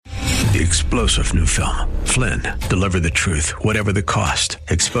The explosive new film, Flynn, deliver the truth, whatever the cost,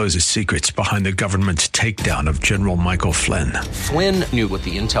 exposes secrets behind the government's takedown of General Michael Flynn. Flynn knew what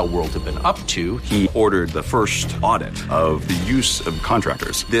the intel world had been up to. He ordered the first audit of the use of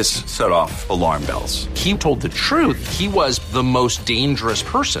contractors. This set off alarm bells. He told the truth. He was the most dangerous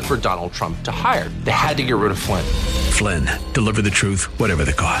person for Donald Trump to hire. They had to get rid of Flynn. Flynn, deliver the truth, whatever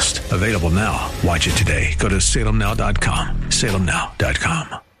the cost. Available now. Watch it today. Go to salemnow.com.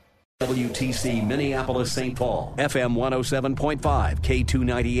 salemnow.com. WTC Minneapolis St. Paul, FM 107.5,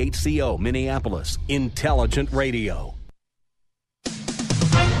 K298CO Minneapolis, Intelligent Radio. With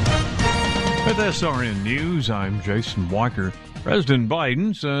SRN News, I'm Jason Walker. President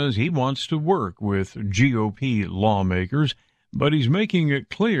Biden says he wants to work with GOP lawmakers, but he's making it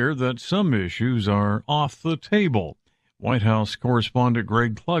clear that some issues are off the table. White House correspondent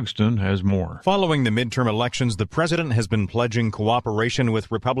Greg Clugston has more. Following the midterm elections, the president has been pledging cooperation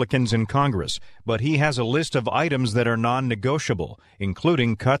with Republicans in Congress, but he has a list of items that are non-negotiable,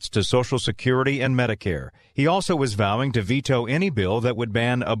 including cuts to Social Security and Medicare. He also is vowing to veto any bill that would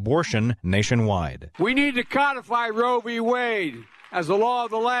ban abortion nationwide. We need to codify Roe v. Wade as the law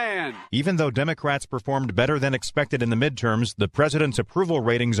of the land. Even though Democrats performed better than expected in the midterms, the president's approval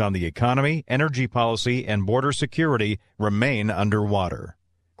ratings on the economy, energy policy, and border security remain underwater.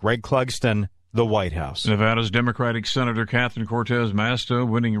 Greg Clugston, the White House. Nevada's Democratic Senator Catherine Cortez Masto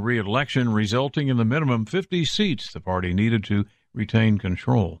winning re-election, resulting in the minimum 50 seats the party needed to retain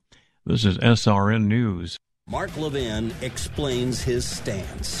control. This is SRN News. Mark Levin explains his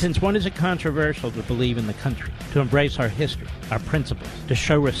stance. Since when is it controversial to believe in the country, to embrace our history, our principles, to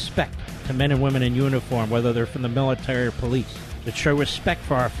show respect to men and women in uniform, whether they're from the military or police, to show respect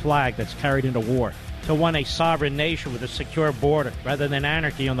for our flag that's carried into war, to want a sovereign nation with a secure border rather than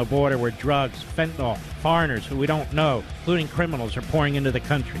anarchy on the border where drugs, fentanyl, foreigners who we don't know, including criminals, are pouring into the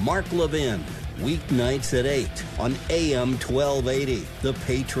country? Mark Levin, weeknights at 8 on AM 1280, The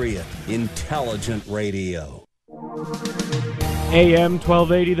Patriot, Intelligent Radio. AM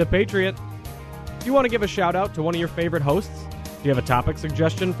 1280, The Patriot. Do you want to give a shout out to one of your favorite hosts? Do you have a topic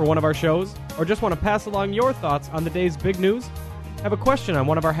suggestion for one of our shows? Or just want to pass along your thoughts on the day's big news? Have a question on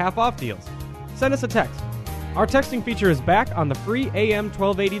one of our half-off deals? Send us a text. Our texting feature is back on the free AM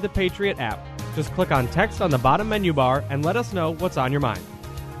 1280 The Patriot app. Just click on text on the bottom menu bar and let us know what's on your mind.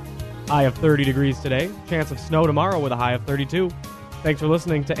 High of 30 degrees today. Chance of snow tomorrow with a high of 32. Thanks for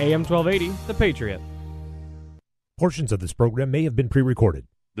listening to AM 1280 The Patriot. Portions of this program may have been pre-recorded.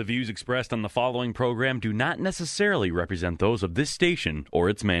 The views expressed on the following program do not necessarily represent those of this station or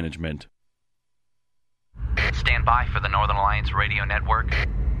its management. Stand by for the Northern Alliance Radio Network.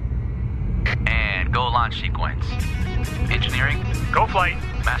 And go launch sequence. Engineering, go flight.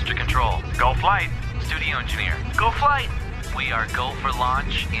 Master control, go flight. Studio engineer, go flight. We are go for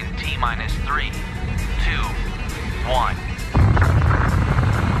launch in T-minus 3, 2, 1.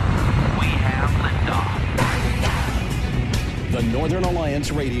 We have liftoff. The Northern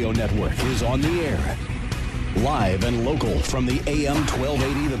Alliance Radio Network is on the air. Live and local from the AM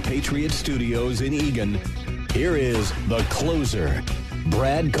 1280 The Patriot Studios in Eagan, here is the closer,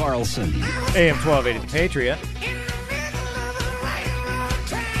 Brad Carlson. AM 1280 The Patriot.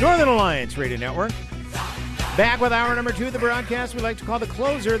 Northern Alliance Radio Network. Back with hour number 2 of the broadcast we like to call The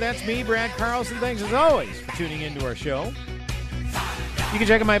Closer. That's me, Brad Carlson. Thanks as always for tuning into our show. You can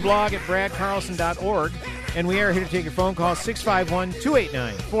check out my blog at bradcarlson.org. And we are here to take your phone call,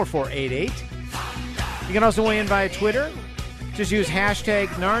 651-289-4488. You can also weigh in via Twitter. Just use hashtag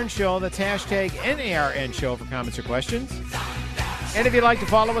NARN Show. That's hashtag NARN Show for comments or questions. And if you'd like to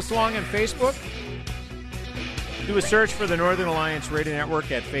follow us along on Facebook, do a search for the Northern Alliance Radio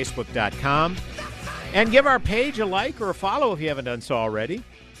Network at Facebook.com. And give our page a like or a follow if you haven't done so already.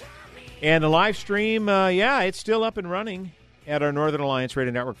 And the live stream, it's still up and running at our Northern Alliance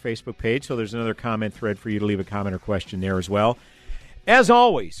Radio Network Facebook page, so there's another comment thread for you to leave a comment or question there as well. As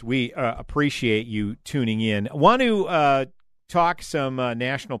always, we appreciate you tuning in. I want to talk some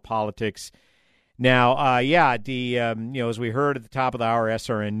national politics now. As we heard at the top of the hour,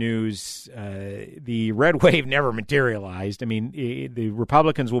 SRN News, the red wave never materialized. I mean, the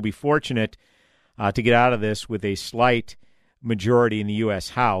Republicans will be fortunate to get out of this with a slight majority in the U.S.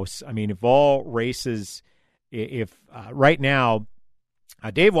 House. I mean, if all races... right now,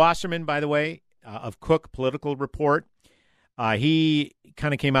 Dave Wasserman, by the way, of Cook Political Report, he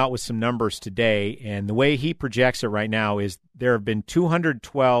kind of came out with some numbers today, and the way he projects it right now is there have been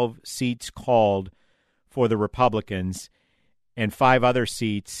 212 seats called for the Republicans and 5 other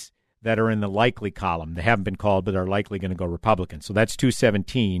seats that are in the likely column. They haven't been called, but are likely going to go Republican. So that's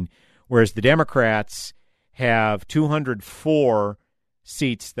 217, whereas the Democrats have 204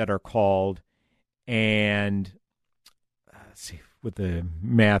 seats that are called, and let's see what the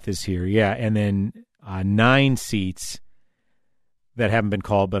math is here. Yeah, and then 9 seats that haven't been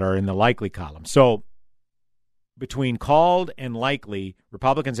called but are in the likely column. So between called and likely,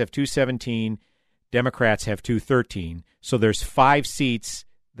 Republicans have 217, Democrats have 213. So there's 5 seats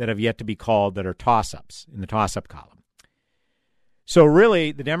that have yet to be called that are toss-ups in the toss-up column. So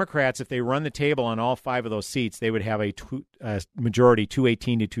really, the Democrats, if they run the table on all 5 of those seats, they would have a majority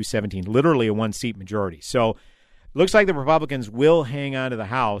 218 to 217, literally a 1-seat majority. So it looks like the Republicans will hang on to the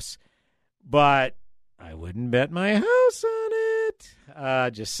House, but I wouldn't bet my house on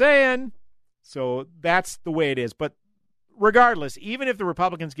it. Just saying. So that's the way it is. But regardless, even if the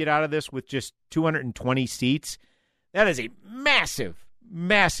Republicans get out of this with just 220 seats, that is a massive,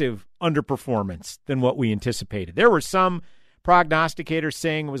 massive underperformance than what we anticipated. There were some prognosticators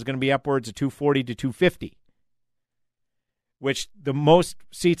saying it was going to be upwards of 240 to 250, which the most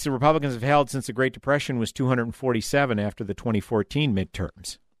seats the Republicans have held since the Great Depression was 247 after the 2014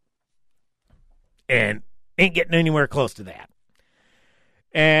 midterms. And ain't getting anywhere close to that.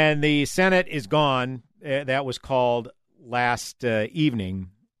 And the Senate is gone. That was called last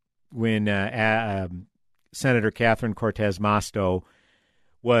evening when Senator Catherine Cortez Masto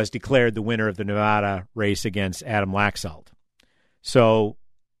was declared the winner of the Nevada race against Adam Laxalt. So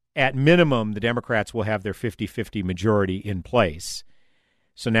at minimum, the Democrats will have their 50-50 majority in place.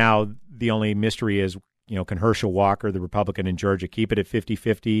 So now the only mystery is, can Herschel Walker, the Republican in Georgia, keep it at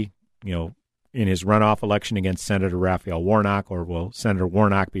 50-50, in his runoff election against Senator Raphael Warnock, or will Senator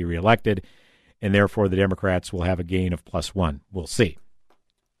Warnock be reelected, and therefore the Democrats will have a gain of +1. We'll see.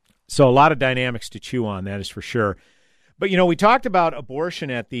 So a lot of dynamics to chew on, that is for sure. But, we talked about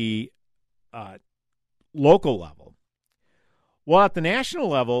abortion at the local level. Well, at the national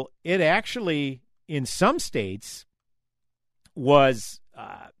level, it actually, in some states, was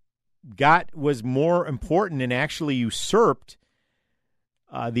more important and actually usurped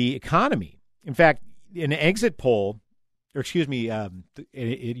the economy. In fact, an exit poll,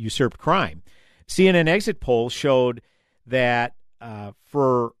 it usurped crime. CNN exit poll showed that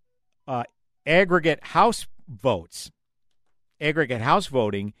for aggregate house voting,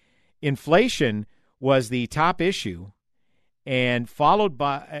 inflation was the top issue, and followed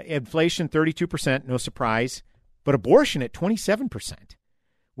by inflation 32%, no surprise, but abortion at 27%,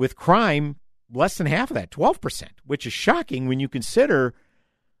 with crime less than half of that, 12%, which is shocking when you consider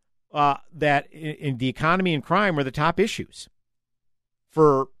that in the economy and crime were the top issues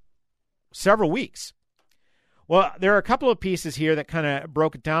for several weeks. Well, there are a couple of pieces here that kind of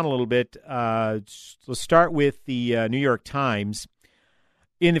broke it down a little bit. Let's start with the New York Times.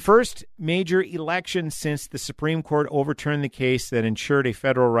 In the first major election since the Supreme Court overturned the case that ensured a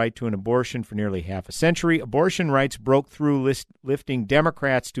federal right to an abortion for nearly half a century, abortion rights broke through, lifting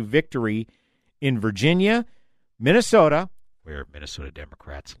Democrats to victory in Virginia, Minnesota, where Minnesota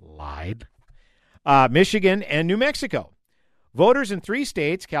Democrats lied, Michigan, and New Mexico. Voters in 3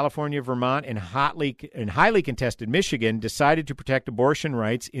 states, California, Vermont, and highly contested Michigan, decided to protect abortion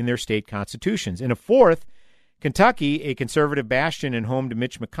rights in their state constitutions. In a 4th, Kentucky, a conservative bastion and home to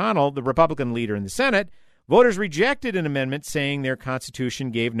Mitch McConnell, the Republican leader in the Senate, voters rejected an amendment saying their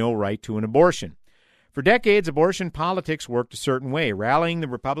constitution gave no right to an abortion. For decades, abortion politics worked a certain way, rallying the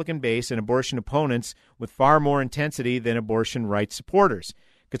Republican base and abortion opponents with far more intensity than abortion rights supporters.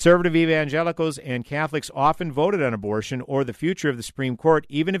 Conservative evangelicals and Catholics often voted on abortion or the future of the Supreme Court,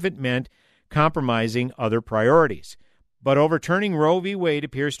 even if it meant compromising other priorities. But overturning Roe v. Wade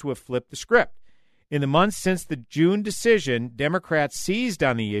appears to have flipped the script. In the months since the June decision, Democrats seized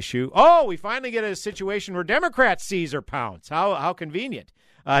on the issue. Oh, we finally get a situation where Democrats seize or pounce. How convenient.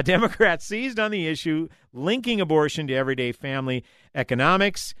 Democrats seized on the issue, linking abortion to everyday family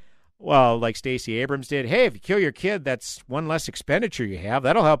economics. Well, like Stacey Abrams did. Hey, if you kill your kid, that's one less expenditure you have.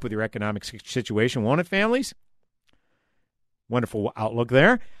 That'll help with your economic situation, won't it, families? Wonderful outlook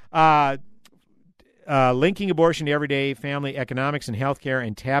there. Linking abortion to everyday family economics and health care,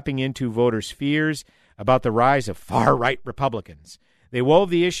 and tapping into voters' fears about the rise of far-right Republicans. They wove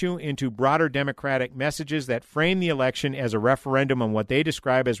the issue into broader Democratic messages that frame the election as a referendum on what they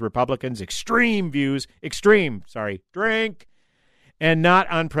describe as Republicans' extreme views, and not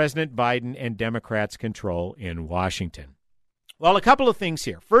on President Biden and Democrats' control in Washington. Well, a couple of things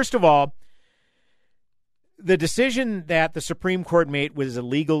here. First of all, the decision that the Supreme Court made was a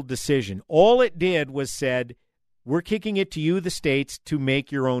legal decision. All it did was said, we're kicking it to you, the states, to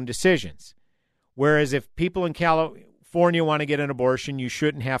make your own decisions. Whereas if people in California want to get an abortion, you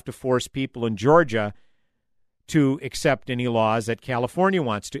shouldn't have to force people in Georgia to accept any laws that California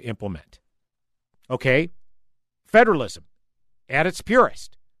wants to implement. Okay? Federalism. at its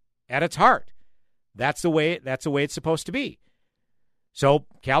purest, at its heart. That's the way it's supposed to be. So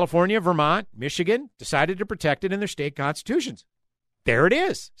California, Vermont, Michigan decided to protect it in their state constitutions. There it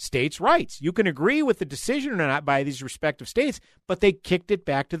is, states' rights. You can agree with the decision or not by these respective states, but they kicked it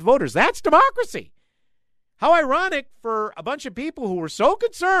back to the voters. That's democracy. How ironic for a bunch of people who were so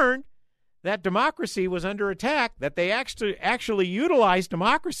concerned that democracy was under attack that they actually utilized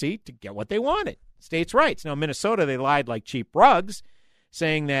democracy to get what they wanted, states' rights. Now, Minnesota, they lied like cheap rugs,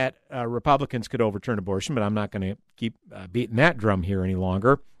 saying that Republicans could overturn abortion, but I'm not going to keep beating that drum here any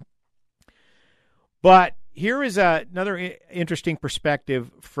longer. But here is another interesting perspective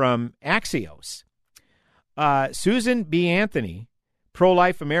from Axios. Susan B. Anthony,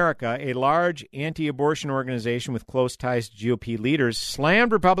 Pro-Life America, a large anti-abortion organization with close ties to GOP leaders,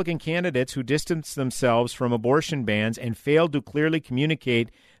 slammed Republican candidates who distanced themselves from abortion bans and failed to clearly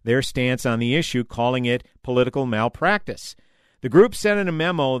communicate their stance on the issue, calling it political malpractice. The group said in a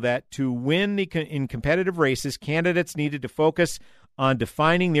memo that to win in competitive races, candidates needed to focus on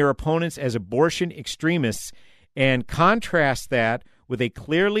defining their opponents as abortion extremists and contrast that with a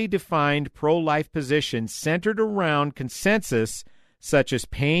clearly defined pro-life position centered around consensus such as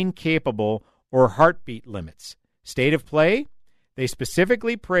pain-capable or heartbeat limits. State of play? They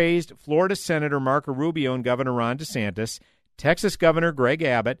specifically praised Florida Senator Marco Rubio and Governor Ron DeSantis, Texas Governor Greg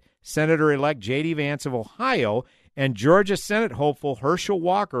Abbott, Senator-elect J.D. Vance of Ohio, and Georgia Senate hopeful Herschel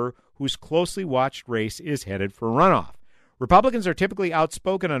Walker, whose closely watched race is headed for runoff. Republicans are typically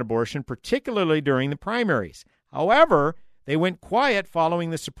outspoken on abortion, particularly during the primaries. However, they went quiet following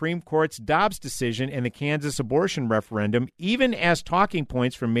the Supreme Court's Dobbs decision and the Kansas abortion referendum, even as talking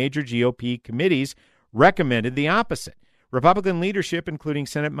points from major GOP committees recommended the opposite. Republican leadership, including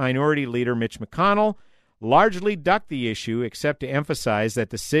Senate Minority Leader Mitch McConnell, largely ducked the issue, except to emphasize that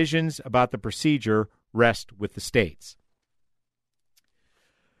decisions about the procedure rest with the states.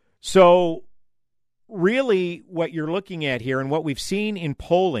 So, really, what you're looking at here and what we've seen in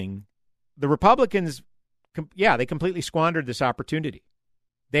polling, the Republicans, they completely squandered this opportunity.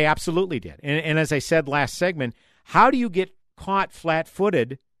 They absolutely did. And as I said last segment, how do you get caught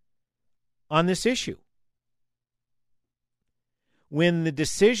flat-footed on this issue? When the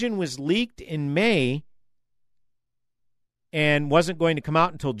decision was leaked in May and wasn't going to come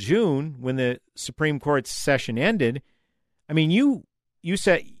out until June when the Supreme Court's session ended, I mean, you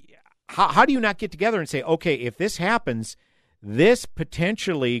said, how do you not get together and say, okay, if this happens, this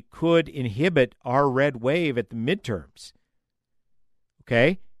potentially could inhibit our red wave at the midterms.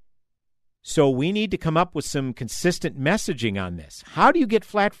 Okay? So we need to come up with some consistent messaging on this. How do you get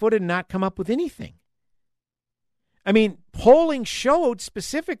flat-footed and not come up with anything? I mean, polling showed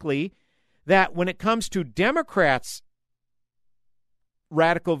specifically that when it comes to Democrats'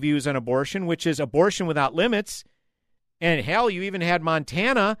 radical views on abortion, which is abortion without limits, and hell, you even had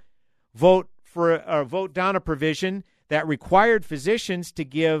Montana vote down a provision that required physicians to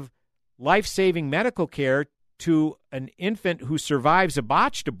give life-saving medical care to an infant who survives a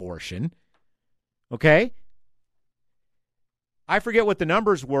botched abortion. Okay? I forget what the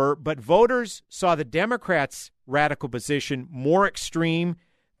numbers were, but voters saw the Democrats' radical position more extreme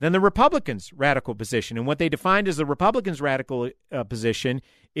than the Republicans' radical position. And what they defined as the Republicans' radical position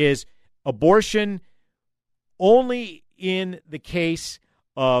is abortion only in the case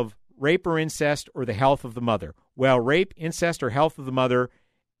of rape or incest or the health of the mother. Well, rape, incest, or health of the mother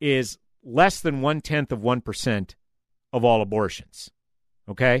is less than 1/10% of all abortions.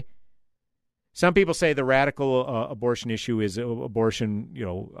 Okay? Some people say the radical abortion issue is abortion,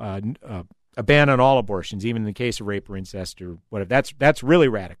 a ban on all abortions, even in the case of rape or incest or whatever. That's really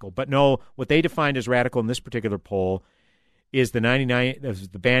radical. But no, what they defined as radical in this particular poll is the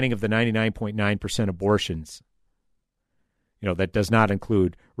banning of the 99.9% abortions. That does not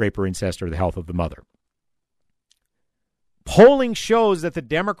include rape or incest or the health of the mother. Polling shows that the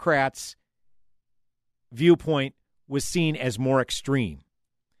Democrats' viewpoint was seen as more extreme.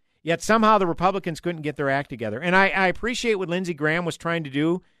 Yet somehow the Republicans couldn't get their act together. And I appreciate what Lindsey Graham was trying to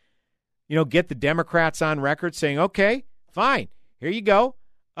do, get the Democrats on record saying, okay, fine, here you go.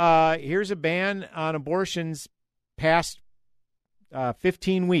 Here's a ban on abortions past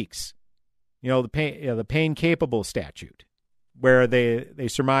 15 weeks. The pain-capable statute, where they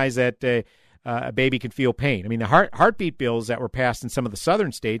surmise that a baby can feel pain. I mean, the heartbeat bills that were passed in some of the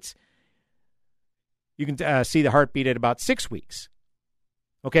southern states, you can see the heartbeat at about 6 weeks.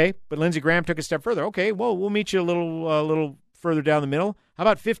 Okay, but Lindsey Graham took a step further. Okay, well, we'll meet you a little further down the middle. How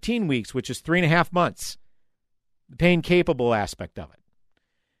about 15 weeks, which is 3.5 months? The pain-capable aspect of it.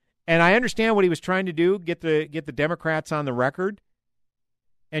 And I understand what he was trying to do, get the Democrats on the record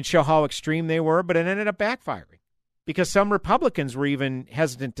and show how extreme they were, but it ended up backfiring because some Republicans were even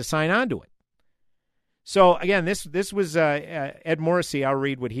hesitant to sign on to it. So, again, this was Ed Morrissey. I'll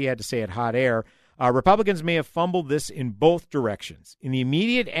read what he had to say at Hot Air. Republicans may have fumbled this in both directions. In the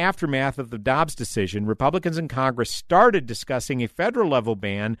immediate aftermath of the Dobbs decision, Republicans in Congress started discussing a federal-level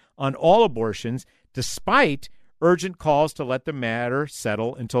ban on all abortions, despite urgent calls to let the matter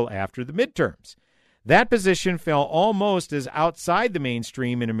settle until after the midterms. That position fell almost as outside the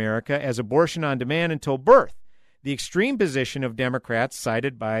mainstream in America as abortion on demand until birth, the extreme position of Democrats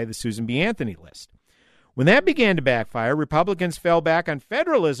cited by the Susan B. Anthony list. When that began to backfire, Republicans fell back on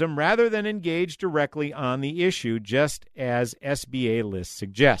federalism rather than engage directly on the issue, just as SBA list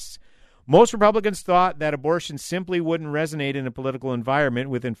suggests. Most Republicans thought that abortion simply wouldn't resonate in a political environment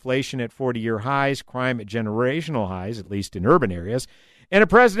with inflation at 40-year highs, crime at generational highs, at least in urban areas, and a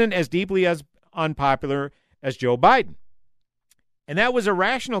president as deeply as unpopular as Joe Biden. And that was a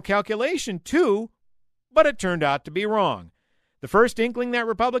rational calculation, too, but it turned out to be wrong. The first inkling that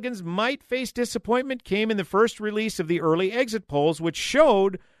Republicans might face disappointment came in the first release of the early exit polls, which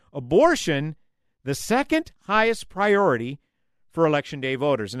showed abortion the second highest priority for Election Day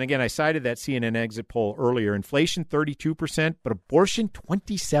voters. And again, I cited that CNN exit poll earlier. Inflation, 32%, but abortion,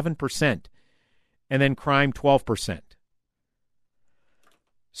 27%. And then crime, 12%.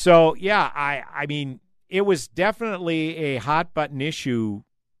 So, yeah, I mean, it was definitely a hot-button issue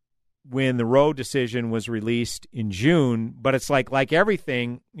when the Roe decision was released in June, but it's like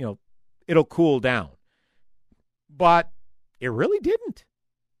everything, it'll cool down. But it really didn't.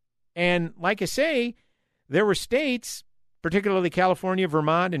 And like I say, there were states, particularly California,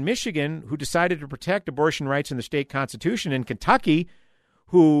 Vermont, and Michigan, who decided to protect abortion rights in the state constitution, and Kentucky,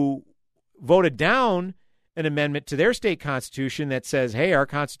 who voted down an amendment to their state constitution that says, hey, our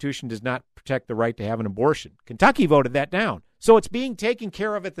constitution does not protect the right to have an abortion. Kentucky voted that down. So it's being taken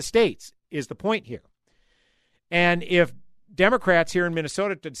care of at the states is the point here. And if Democrats here in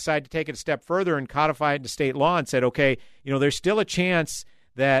Minnesota decide to take it a step further and codify it into state law and said, okay, there's still a chance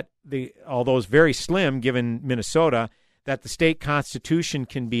that although it's very slim given Minnesota, that the state constitution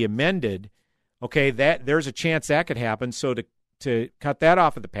can be amended, okay, that there's a chance that could happen. So to cut that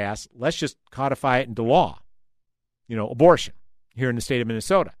off of the pass, let's just codify it into law, abortion here in the state of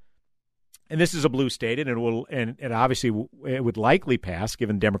Minnesota. And this is a blue state, and it obviously it would likely pass,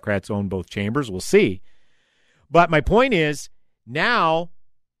 given Democrats own both chambers. We'll see. But my point is, now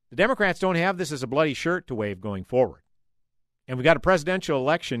the Democrats don't have this as a bloody shirt to wave going forward. And we've got a presidential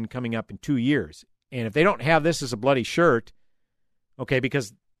election coming up in 2 years. And if they don't have this as a bloody shirt, okay,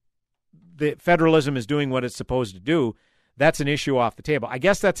 because the federalism is doing what it's supposed to do, that's an issue off the table. I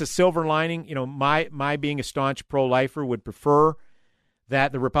guess that's a silver lining. My being a staunch pro-lifer would prefer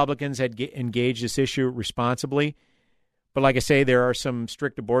that the Republicans had engaged this issue responsibly. But like I say, there are some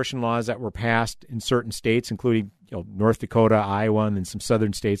strict abortion laws that were passed in certain states, including North Dakota, Iowa, and then some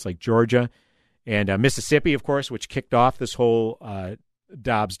southern states like Georgia and Mississippi, of course, which kicked off this whole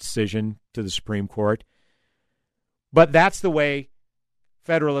Dobbs decision to the Supreme Court. But that's the way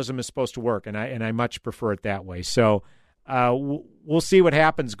federalism is supposed to work, and I much prefer it that way. So we'll see what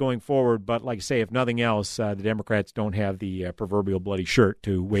happens going forward. But like I say, if nothing else, the Democrats don't have the proverbial bloody shirt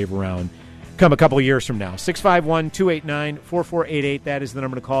to wave around come a couple of years from now. 651-289-4488. That is the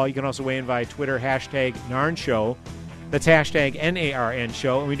number to call. You can also weigh in via Twitter, hashtag NARN Show. That's hashtag NARN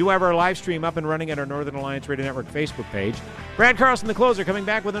Show. And we do have our live stream up and running at our Northern Alliance Radio Network Facebook page. Brad Carlson, the closer, coming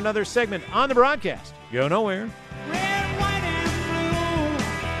back with another segment on the broadcast. Go nowhere. Red, white, and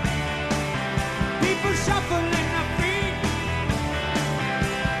blue. People shuffling their feet.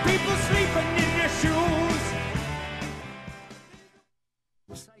 People sleeping in their shoes.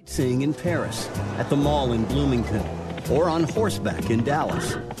 Sightseeing in Paris, at the mall in Bloomington, or on horseback in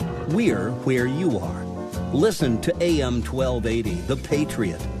Dallas. We're where you are. Listen to AM 1280, The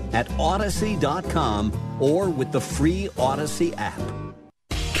Patriot, at Odyssey.com or with the free Odyssey app.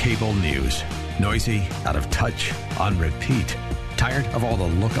 Cable news. Noisy, out of touch, on repeat. Tired of all the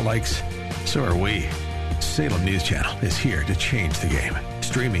lookalikes? So are we. Salem News Channel is here to change the game.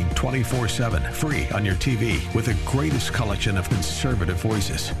 Streaming 24/7, free on your TV with the greatest collection of conservative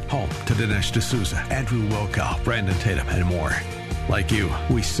voices. Home to Dinesh D'Souza, Andrew Wilkow, Brandon Tatum, and more. Like you,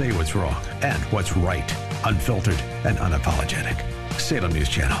 we say what's wrong and what's right. Unfiltered and unapologetic. Salem News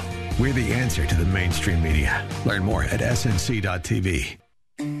Channel. We're the answer to the mainstream media. Learn more at snc.tv.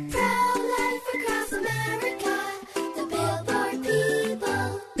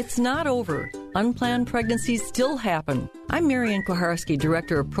 It's not over. Unplanned pregnancies still happen. I'm Marianne Koharski,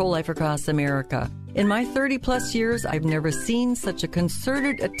 Director of Pro-Life Across America. In my 30-plus years, I've never seen such a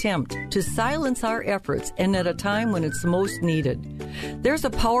concerted attempt to silence our efforts, and at a time when it's most needed. There's a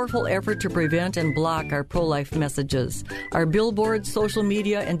powerful effort to prevent and block our pro-life messages. Our billboards, social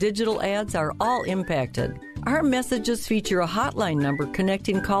media, and digital ads are all impacted. Our messages feature a hotline number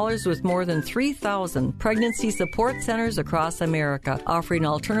connecting callers with more than 3,000 pregnancy support centers across America, offering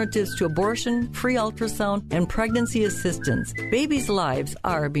alternatives to abortion, free ultrasound, and pregnancy assistance. Babies' lives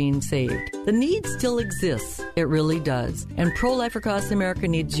are being saved. The need still exists. It really does. And Pro-Life Across America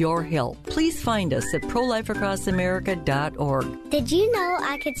needs your help. Please find us at prolifeacrossамerica.org. Did you know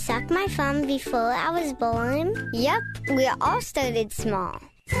I could suck my thumb before I was born? Yep, we all started small.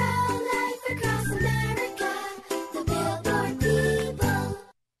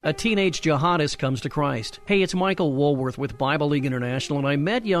 A teenage jihadist comes to Christ. Hey, it's Michael Woolworth with Bible League International, and I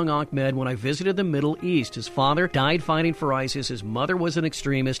met young Ahmed when I visited the Middle East. His father died fighting for ISIS, his mother was an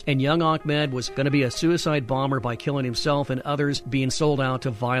extremist, and young Ahmed was going to be a suicide bomber by killing himself and others, being sold out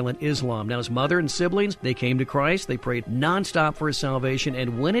to violent Islam. Now, his mother and siblings, they came to Christ, they prayed nonstop for his salvation,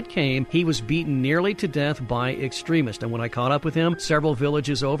 and when it came, he was beaten nearly to death by extremists. And when I caught up with him several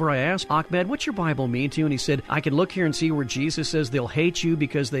villages over, I asked, Ahmed, what's your Bible mean to you? And he said, I can look here and see where Jesus says they'll hate you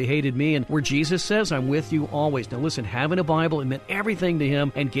because they hated me, and where Jesus says, I'm with you always. Now listen, having a Bible, it meant everything to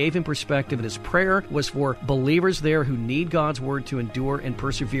him and gave him perspective, and his prayer was for believers there who need God's word to endure and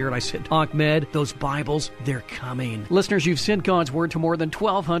persevere. And I said, Ahmed, those Bibles, they're coming. Listeners, you've sent God's word to more than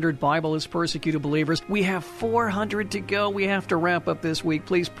 1,200 Bible-less persecuted believers. We have 400 to go. We have to wrap up this week.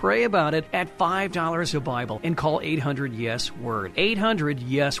 Please pray about it at $5 a Bible and call 800-YES-WORD.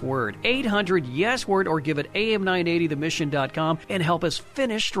 800-YES-WORD. 800-YES-WORD, or give it am980themission.com and help us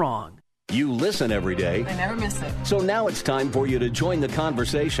finish strong. You listen every day. I never miss it. So now it's time for you to join the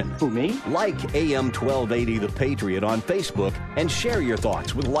conversation. Who, me? Like AM 1280 The Patriot on Facebook and share your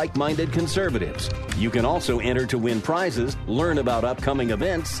thoughts with like-minded conservatives. You can also enter to win prizes, learn about upcoming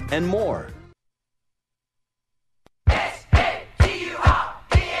events, and more.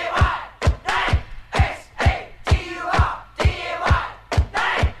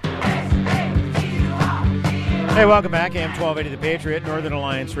 Hey, welcome back. AM 1280 The Patriot, Northern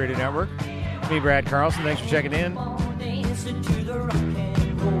Alliance Radio Network. Me, Brad Carlson. Thanks for checking in.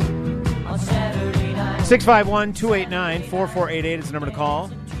 651-289-4488 is the number to call.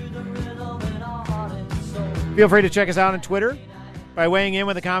 Feel free to check us out on Twitter by weighing in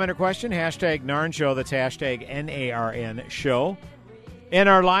with a comment or question. Hashtag NARN Show. That's hashtag NARN Show. And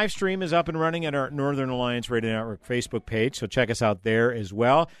our live stream is up and running at our Northern Alliance Radio Network Facebook page, so check us out there as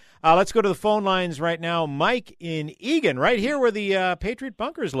well. Let's go to the phone lines right now. Mike in Eagan, right here where the Patriot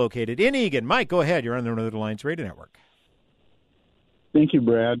Bunker is located. In Eagan. Mike, go ahead. You're on the Northern Alliance Radio Network. Thank you,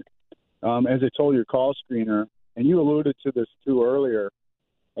 Brad. As I told your call screener, and you alluded to this too earlier,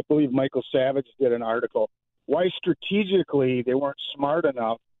 I believe Michael Savage did an article, why strategically they weren't smart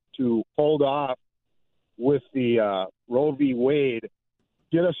enough to hold off with the Roe v. Wade,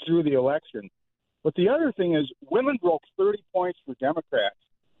 get us through the election. But the other thing is women broke 30 points for Democrats.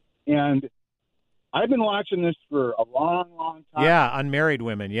 And I've been watching this for a long, long time. Yeah, unmarried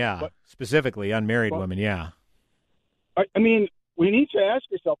women, yeah. But, specifically unmarried women, yeah. I mean, we need to ask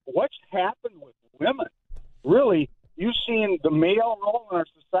yourself, what's happened with women? Really, you've seen the male role in our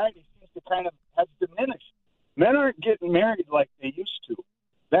society seems to kind of has diminished. Men aren't getting married like they used to.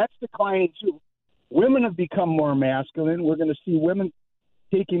 That's declining, too. Women have become more masculine. We're going to see women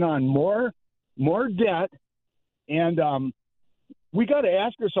taking on more debt, and we got to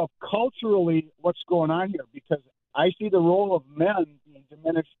ask ourselves culturally what's going on here, because I see the role of men being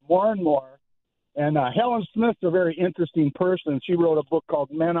diminished more and more. And Helen Smith's a very interesting person. She wrote a book called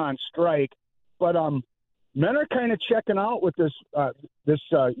Men on Strike. But men are kind of checking out with this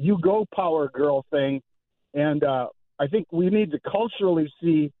you go power girl thing. And I think we need to culturally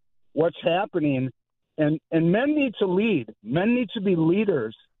see what's happening. And men need to lead. Men need to be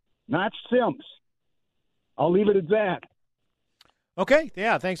leaders, not simps. I'll leave it at that. Okay.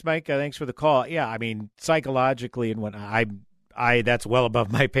 Yeah. Thanks, Mike. Thanks for the call. Yeah. I mean, psychologically and what I that's well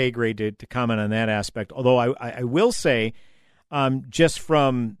above my pay grade to comment on that aspect. Although I will say, just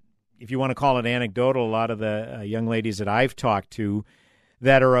from, if you want to call it anecdotal, a lot of the young ladies that I've talked to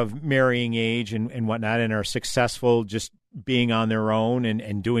that are of marrying age and whatnot and are successful just being on their own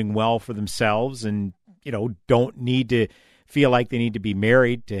and doing well for themselves and, you know, don't need to feel like they need to be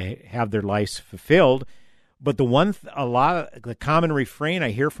married to have their lives fulfilled. But the common refrain I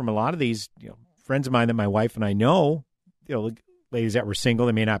hear from a lot of these, you know, friends of mine that my wife and I know, you know, ladies that were single,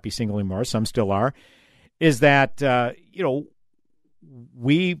 they may not be single anymore, some still are, is that, you know,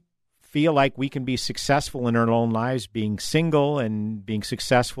 we feel like we can be successful in our own lives being single and being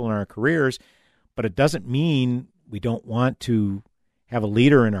successful in our careers, but it doesn't mean we don't want to have a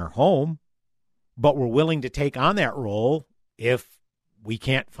leader in our home, but we're willing to take on that role if we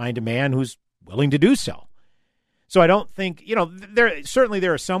can't find a man who's willing to do so. So I don't think,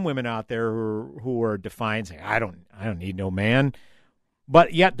 there are some women out there who are defiant, saying, I don't need no man.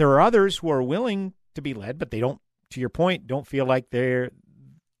 But yet there are others who are willing to be led, but they don't, to your point, don't feel like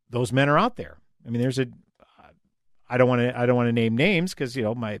those men are out there. I mean, I don't want to name names because,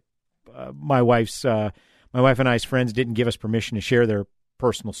 my wife and I's friends didn't give us permission to share their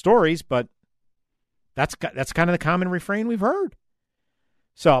personal stories, but that's kind of the common refrain we've heard.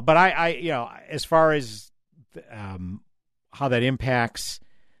 So, but I as far as how that impacts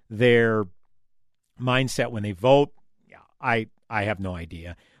their mindset when they vote, I have no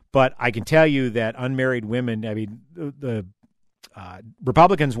idea. But I can tell you that unmarried women, I mean, the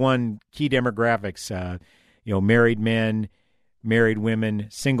Republicans won key demographics, married men, married women,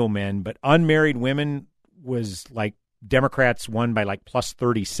 single men, but unmarried women was like Democrats won by like plus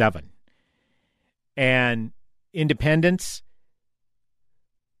 37. And independents,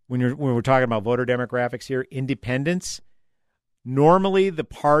 when we're talking about voter demographics here, independents, normally the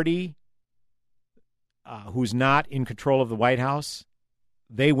party who's not in control of the White House,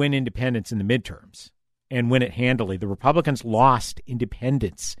 they win independents in the midterms and win it handily. The Republicans lost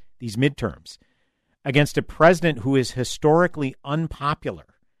independents these midterms against a president who is historically unpopular.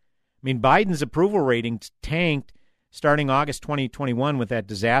 I mean, Biden's approval rating tanked starting August 2021 with that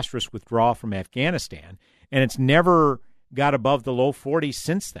disastrous withdrawal from Afghanistan, and it's never got above the low 40s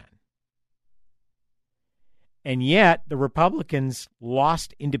since then. And yet the Republicans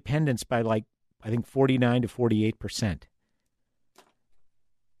lost independents by I think 49 to 48%.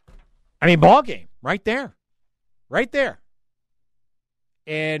 I mean, ball game right there.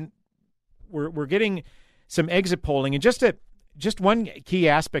 And we're getting some exit polling, and just one key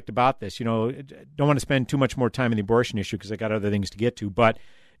aspect about this, don't want to spend too much more time on the abortion issue because I got other things to get to, but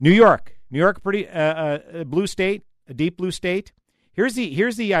New York, pretty a blue state, a deep blue state. Here's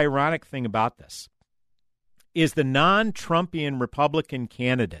the ironic thing about this is the non-Trumpian Republican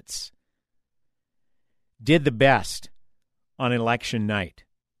candidates did the best on election night.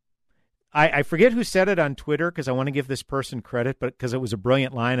 I forget who said it on Twitter because I want to give this person credit, but because it was a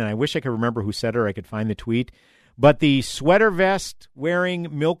brilliant line, and I wish I could remember who said it or I could find the tweet. But the sweater vest wearing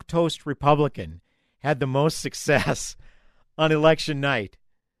milquetoast Republican had the most success on election night.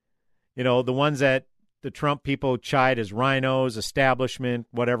 The ones that the Trump people chide as rhinos, establishment,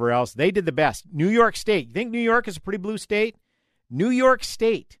 whatever else, they did the best. New York State. You think New York is a pretty blue state? New York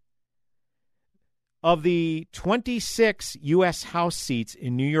State. Of the 26 U.S. House seats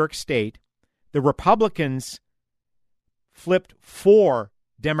in New York State, the Republicans flipped 4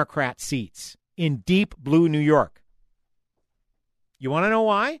 Democrat seats in deep blue New York. You want to know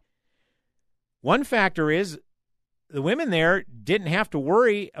why? One factor is the women there didn't have to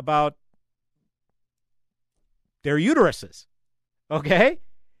worry about their uteruses, okay?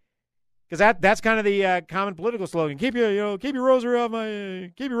 Because that's kind of the common political slogan: keep your rosary out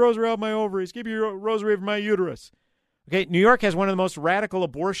my ovaries, keep your rosary from my uterus. Okay, New York has one of the most radical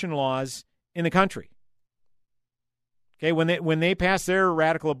abortion laws in the country. Okay, when they passed their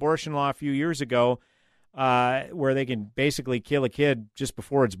radical abortion law a few years ago, where they can basically kill a kid just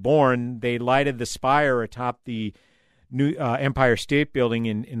before it's born, they lighted the spire atop the new Empire State Building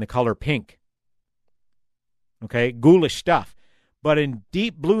in the color pink. Okay, ghoulish stuff. But in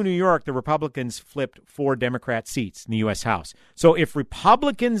deep blue New York, the Republicans flipped 4 Democrat seats in the U.S. House. So if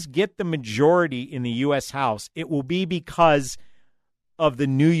Republicans get the majority in the U.S. House, it will be because of the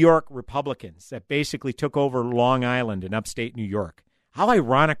New York Republicans that basically took over Long Island and upstate New York. How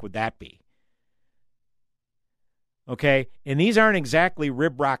ironic would that be? Okay, and these aren't exactly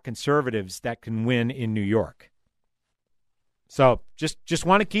rib rock conservatives that can win in New York. So just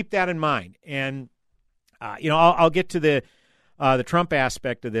want to keep that in mind. And, I'll get to the Trump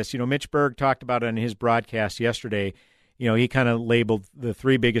aspect of this. Mitch Berg talked about it on his broadcast yesterday. He kind of labeled the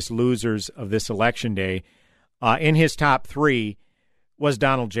 3 biggest losers of this election day. In his top 3 was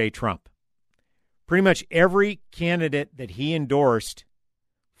Donald J. Trump. Pretty much every candidate that he endorsed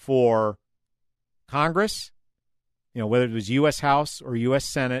for Congress, whether it was U.S. House or U.S.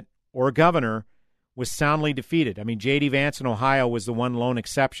 Senate or governor, was soundly defeated. I mean, J.D. Vance in Ohio was the one lone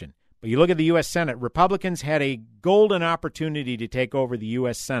exception. But you look at the U.S. Senate, Republicans had a golden opportunity to take over the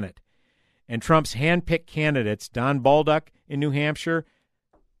U.S. Senate. And Trump's hand-picked candidates, Don Baldock in New Hampshire,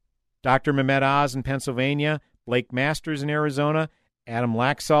 Dr. Mehmet Oz in Pennsylvania, Blake Masters in Arizona, Adam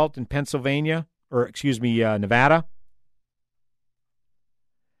Laxalt in Nevada,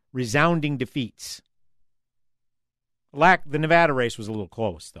 resounding defeats. The Nevada race was a little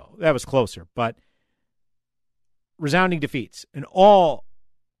close, though. That was closer, but resounding defeats, and all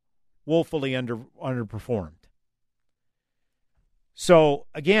woefully underperformed. So,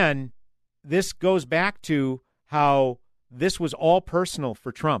 again, this goes back to how this was all personal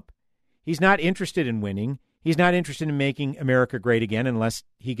for Trump. He's not interested in winning. He's not interested in making America great again unless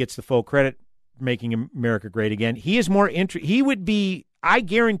he gets the full credit for making America great again. He is more he would be, I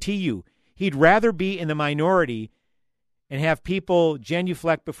guarantee you, he'd rather be in the minority and have people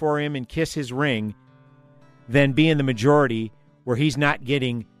genuflect before him and kiss his ring than be in the majority where he's not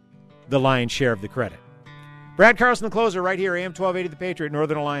getting the lion's share of the credit. Brad Carlson, the closer, right here, AM 1280 The Patriot,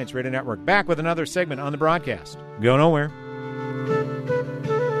 Northern Alliance Radio Network. Back with another segment on the broadcast. Go nowhere.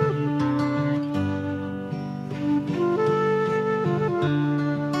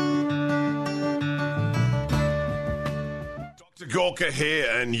 Gorka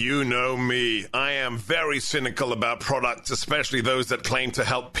here, and you know me. I am very cynical about products, especially those that claim to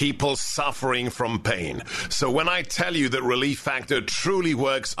help people suffering from pain. So when I tell you that Relief Factor truly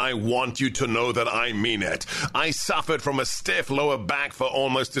works, I want you to know that I mean it. I suffered from a stiff lower back for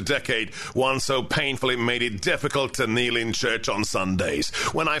almost a decade, one so painful it made it difficult to kneel in church on Sundays.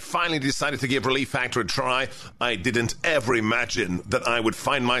 When I finally decided to give Relief Factor a try, I didn't ever imagine that I would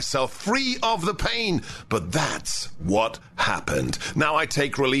find myself free of the pain. But that's what happened. Now I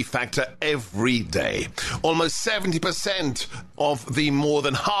take Relief Factor every day. Almost 70% of the more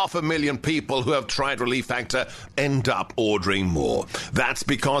than 500,000 people who have tried Relief Factor end up ordering more. That's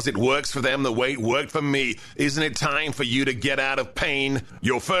because it works for them the way it worked for me. Isn't it time for you to get out of pain?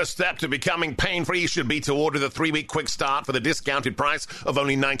 Your first step to becoming pain-free should be to order the 3-week quick start for the discounted price of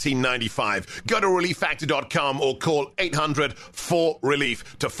only $19.95. Go to relieffactor.com or call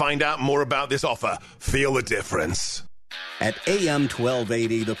 800-4RELIEF to find out more about this offer. Feel the difference. At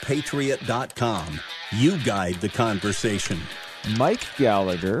AM1280thepatriot.com, you guide the conversation. Mike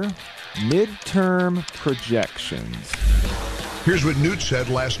Gallagher, midterm projections. Here's what Newt said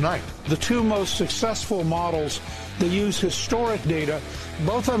last night. The two most successful models that use historic data,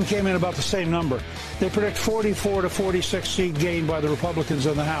 both of them came in about the same number. They predict 44 to 46 seat gain by the Republicans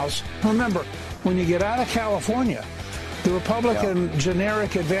in the House. Remember, when you get out of California, the Republican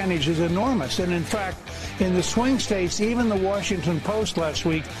generic advantage is enormous. And in fact, in the swing states, even the Washington Post last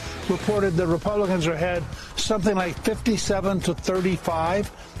week reported that Republicans are ahead something like 57 to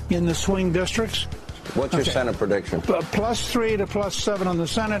 35 in the swing districts. What's your Senate prediction? +3 to +7 on the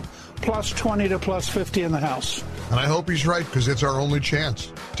Senate, +20 to +50 in the House. And I hope he's right, because it's our only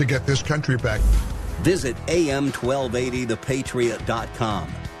chance to get this country back. Visit AM1280thepatriot.com.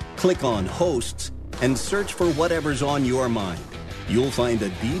 Click on Hosts and search for whatever's on your mind. You'll find a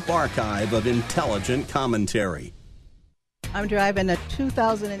deep archive of intelligent commentary. I'm driving a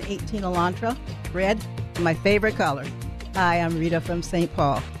 2018 Elantra, red, my favorite color. Hi, I'm Rita from St.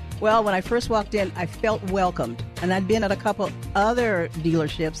 Paul. Well, when I first walked in, I felt welcomed. And I'd been at a couple other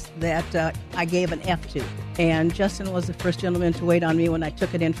dealerships that I gave an F to. And Justin was the first gentleman to wait on me when I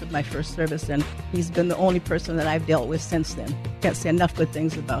took it in for my first service. And he's been the only person that I've dealt with since then. Can't say enough good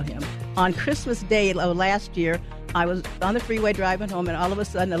things about him. On Christmas Day last year, I was on the freeway driving home, and all of a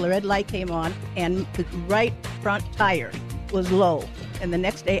sudden a red light came on, and the right front tire was low. And the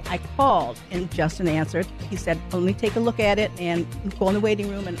next day I called, and Justin answered. He said, let me take a look at it and go in the waiting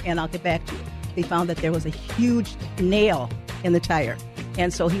room, and I'll get back to you. They found that there was a huge nail in the tire.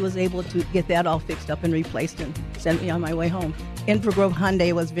 And so he was able to get that all fixed up and replaced and sent me on my way home. Invergrove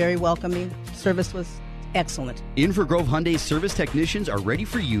Hyundai was very welcoming. Service was excellent. Invergrove Hyundai's service technicians are ready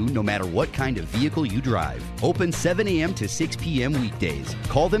for you no matter what kind of vehicle you drive. Open 7 a.m. to 6 p.m. weekdays.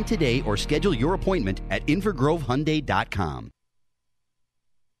 Call them today or schedule your appointment at invergrovehyundai.com.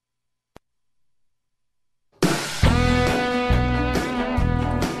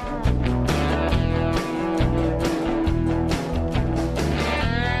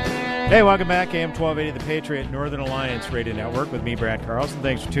 Hey, welcome back. AM 1280 The Patriot, Northern Alliance Radio Network with me, Brad Carlson.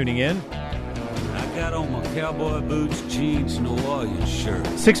 Thanks for tuning in. I got on my cowboy boots, jeans, and a Hawaiian shirt.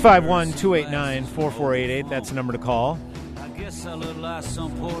 651-289-4488. That's the number to call.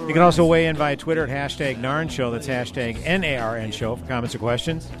 You can also weigh in via Twitter at hashtag NARN Show. That's hashtag NARN Show for comments or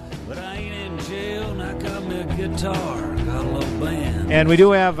questions. But I ain't in jail, and I got me a guitar. Got a little band. And we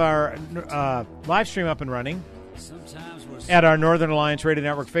do have our live stream up and running at our Northern Alliance Radio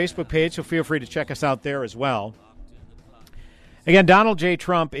Network Facebook page, so feel free to check us out there as well. Again, Donald J.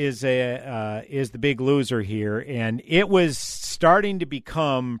 Trump is the big loser here, and it was starting to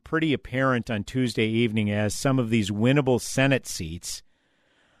become pretty apparent on Tuesday evening as some of these winnable Senate seats,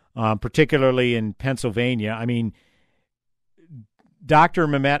 particularly in Pennsylvania. I mean, Dr.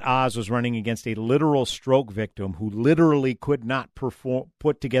 Mehmet Oz was running against a literal stroke victim who literally could not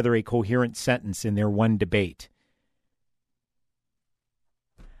put together a coherent sentence in their one debate.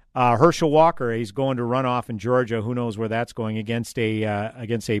 Herschel Walker, he's going to run off in Georgia. Who knows where that's going, against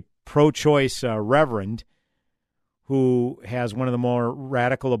a pro-choice reverend who has one of the more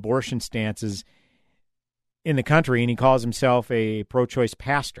radical abortion stances in the country, and he calls himself a pro-choice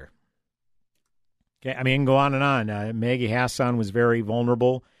pastor. Okay, I mean, go on and on. Maggie Hassan was very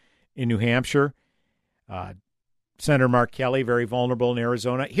vulnerable in New Hampshire. Senator Mark Kelly, very vulnerable in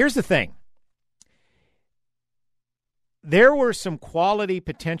Arizona. Here's the thing. There were some quality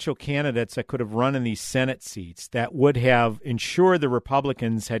potential candidates that could have run in these Senate seats that would have ensured the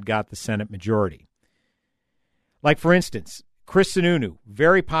Republicans had got the Senate majority. Like, for instance, Chris Sununu,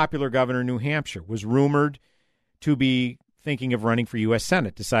 very popular governor in New Hampshire, was rumored to be thinking of running for U.S.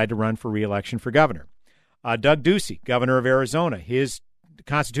 Senate, decided to run for re-election for governor. Doug Ducey, governor of Arizona,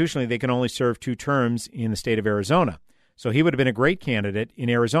 constitutionally, they can only serve 2 terms in the state of Arizona. So he would have been a great candidate in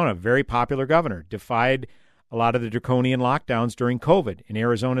Arizona, very popular governor, defied a lot of the draconian lockdowns during COVID. And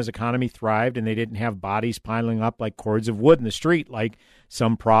Arizona's economy thrived, and they didn't have bodies piling up like cords of wood in the street like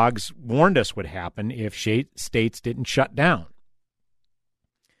some progs warned us would happen if states didn't shut down.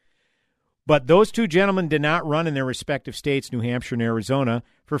 But those 2 gentlemen did not run in their respective states, New Hampshire and Arizona,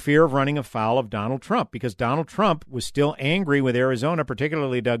 for fear of running afoul of Donald Trump, because Donald Trump was still angry with Arizona,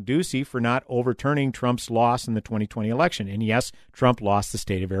 particularly Doug Ducey, for not overturning Trump's loss in the 2020 election. And yes, Trump lost the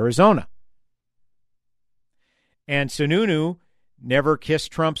state of Arizona. And Sununu never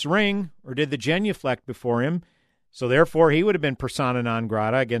kissed Trump's ring or did the genuflect before him, so therefore he would have been persona non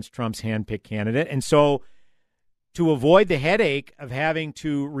grata against Trump's handpicked candidate. And so to avoid the headache of having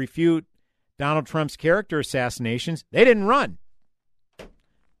to refute Donald Trump's character assassinations, they didn't run.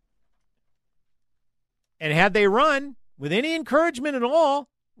 And had they run, with any encouragement at all,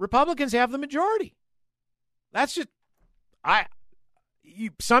 Republicans have the majority. That's just,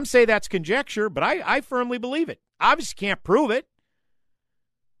 some say that's conjecture, but I firmly believe it. Obviously can't prove it,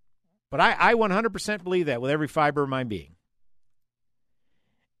 but I 100% believe that with every fiber of my being.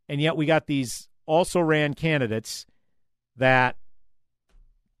 And yet we got these also-ran candidates that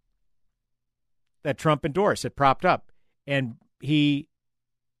Trump endorsed, that propped up. And he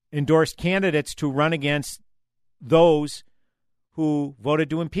endorsed candidates to run against those who voted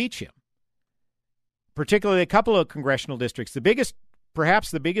to impeach him, particularly a couple of congressional districts.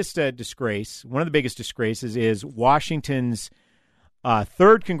 Perhaps the biggest disgrace, one of the biggest disgraces, is Washington's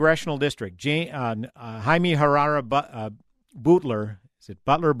 3rd congressional district. Jaime Herrera Butler, is it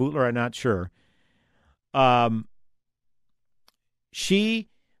Butler? Butler, I'm not sure. She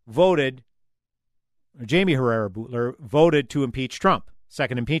voted, Jamie Herrera Butler voted to impeach Trump,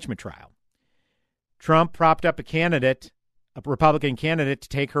 second impeachment trial. Trump propped up a Republican candidate, to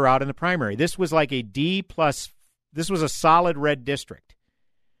take her out in the primary. This was like a D+. This was a solid red district.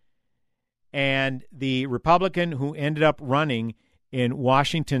 And the Republican who ended up running in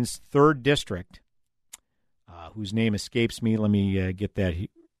Washington's 3rd district, whose name escapes me, let me get that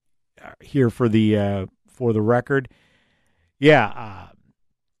here for the record.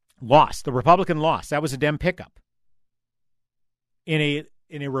 Lost. The Republican lost. That was a Dem pickup in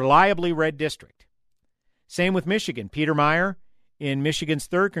a reliably red district. Same with Michigan. Peter Meyer in Michigan's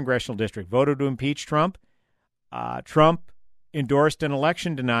 3rd congressional district voted to impeach Trump. Trump endorsed an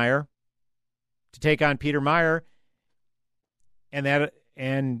election denier to take on Peter Meyer, and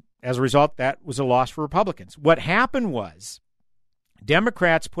as a result, that was a loss for Republicans. What happened was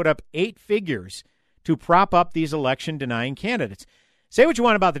Democrats put up 8 figures to prop up these election-denying candidates. Say what you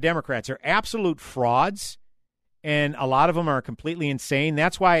want about the Democrats. They're absolute frauds, and a lot of them are completely insane.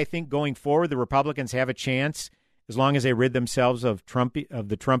 That's why I think going forward, the Republicans have a chance, as long as they rid themselves of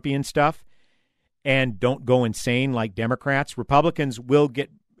the Trumpian stuff and don't go insane like Democrats. Republicans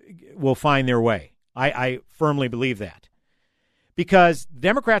will find their way. I firmly believe that. Because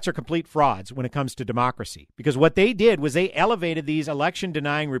Democrats are complete frauds when it comes to democracy. Because what they did was they elevated these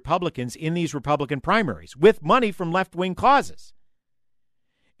election-denying Republicans in these Republican primaries with money from left-wing causes.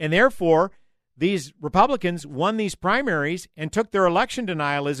 And therefore, these Republicans won these primaries and took their election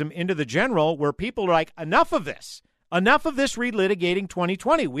denialism into the general, where people are like, enough of this relitigating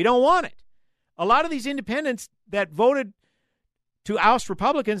 2020. We don't want it. A lot of these independents that voted to oust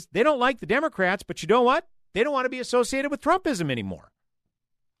Republicans, they don't like the Democrats, but you know what? They don't want to be associated with Trumpism anymore.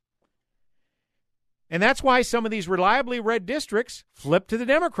 And that's why some of these reliably red districts flip to the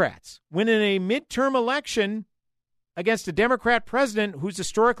Democrats. When in a midterm election against a Democrat president who's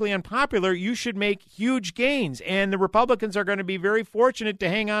historically unpopular, you should make huge gains. And the Republicans are going to be very fortunate to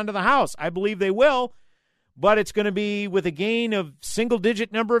hang on to the House. I believe they will. but it's going to be with a gain of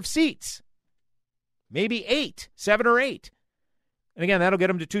single-digit number of seats, maybe 7 or 8. And again, that'll get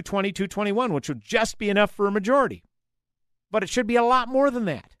them to 220, 221, which would just be enough for a majority. But it should be a lot more than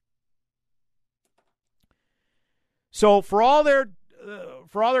that. So for all their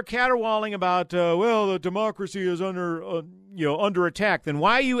caterwauling about the democracy is under attack, then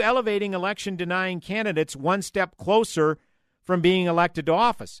why are you elevating election denying candidates one step closer from being elected to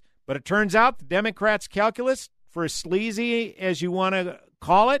office? But it turns out the Democrats' calculus, for as sleazy as you want to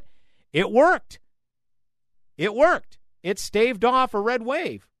call it, it worked. It worked. It staved off a red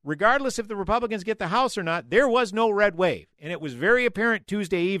wave. Regardless if the Republicans get the House or not, there was no red wave. And it was very apparent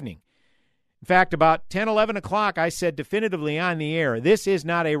Tuesday evening. In fact, about 10, 11 o'clock, I said definitively on the air, this is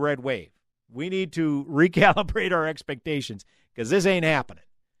not a red wave. We need to recalibrate our expectations because this ain't happening.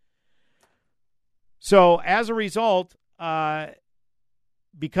 So as a result,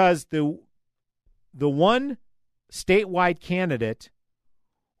 because the one statewide candidate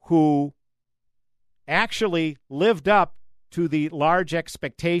who actually lived up to the large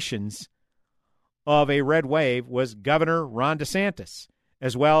expectations of a red wave was Governor Ron DeSantis,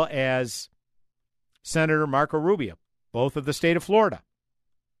 as well as Senator Marco Rubio, both of the state of Florida.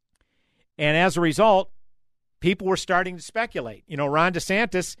 And as a result, people were starting to speculate. Ron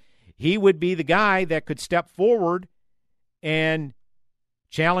DeSantis, he would be the guy that could step forward and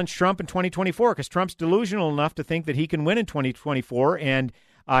challenge Trump in 2024 because Trump's delusional enough to think that he can win in 2024. And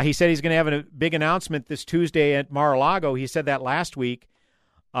he said he's going to have a big announcement this Tuesday at Mar-a-Lago. He said that last week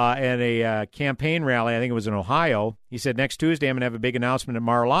at a campaign rally. I think it was in Ohio. He said, next Tuesday I'm going to have a big announcement at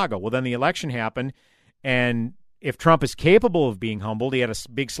Mar-a-Lago. Well, then the election happened, and if Trump is capable of being humbled, he had a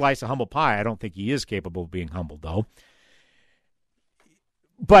big slice of humble pie. I don't think he is capable of being humbled, though.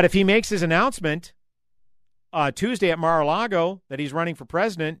 But if he makes his announcement Tuesday at Mar-a-Lago that he's running for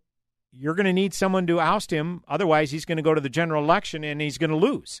president, you're going to need someone to oust him. Otherwise, he's going to go to the general election and he's going to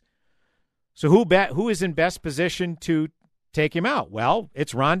lose. So who is in best position to take him out? Well,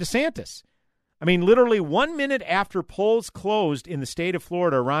 it's Ron DeSantis. I mean, literally 1 minute after polls closed in the state of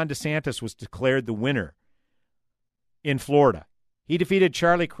Florida, Ron DeSantis was declared the winner in Florida. He defeated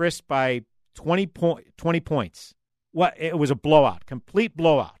Charlie Crist by 20 points. It was a blowout, complete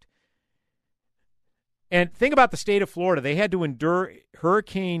blowout. And think about the state of Florida. They had to endure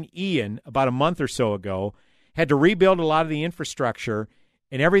Hurricane Ian about a month or so ago, had to rebuild a lot of the infrastructure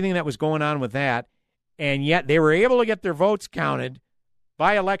and everything that was going on with that, and yet they were able to get their votes counted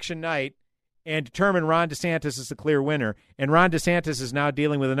by election night and determine Ron DeSantis as the clear winner. And Ron DeSantis is now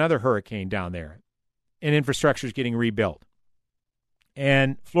dealing with another hurricane down there, and infrastructure is getting rebuilt.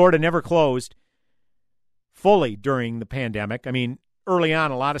 And Florida never closed fully during the pandemic. I mean, early on,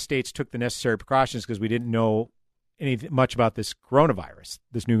 a lot of states took the necessary precautions because we didn't know much about this coronavirus,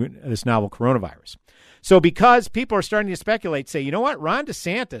 this novel coronavirus. So because people are starting to speculate, say, you know what, Ron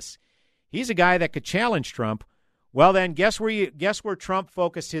DeSantis, he's a guy that could challenge Trump. Well, then guess where Trump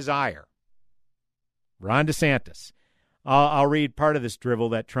focused his ire? Ron DeSantis. I'll read part of this drivel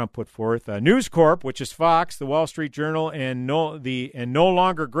that Trump put forth. News Corp, which is Fox, the Wall Street Journal, and no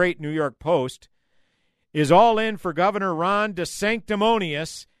longer great New York Post, is all in for Governor Ron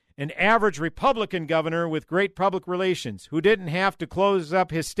DeSanctimonious, an average Republican governor with great public relations, who didn't have to close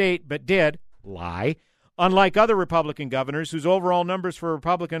up his state but did, lie, unlike other Republican governors whose overall numbers for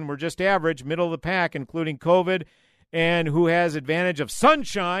Republican were just average, middle of the pack, including COVID, and who has advantage of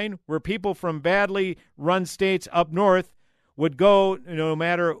sunshine, where people from badly run states up north would go no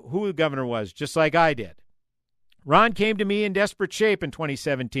matter who the governor was, just like I did. Ron came to me in desperate shape in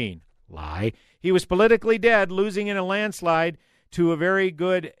 2017. Lie. He was politically dead, losing in a landslide to a very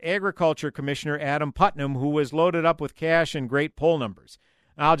good agriculture commissioner, Adam Putnam, who was loaded up with cash and great poll numbers.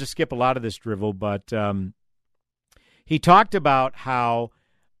 I'll just skip a lot of this drivel, but he talked about how,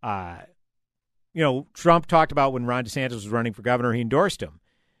 Trump talked about when Ron DeSantis was running for governor, he endorsed him.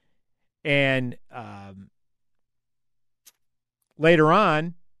 And later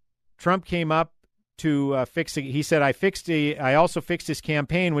on, Trump came up to fix it. He said, I also fixed his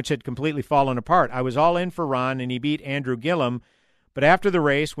campaign, which had completely fallen apart. I was all in for Ron, and he beat Andrew Gillum. But after the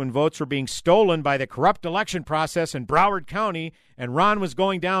race, when votes were being stolen by the corrupt election process in Broward County, and Ron was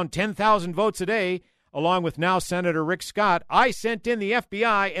going down 10,000 votes a day, along with now Senator Rick Scott, I sent in the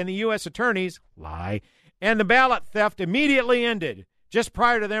FBI and the U.S. attorneys, lie, and the ballot theft immediately ended, just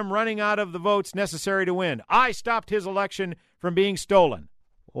prior to them running out of the votes necessary to win. I stopped his election from being stolen.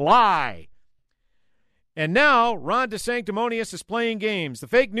 Lie. And now Ron DeSanctimonious is playing games. The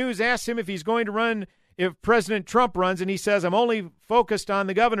fake news asks him if he's going to run if President Trump runs, and he says, I'm only focused on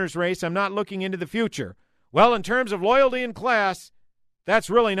the governor's race. I'm not looking into the future. Well, in terms of loyalty and class, that's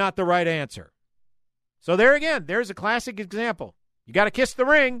really not the right answer. So there again, there's a classic example. You got to kiss the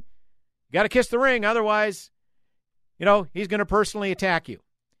ring. You got to kiss the ring. Otherwise, he's going to personally attack you.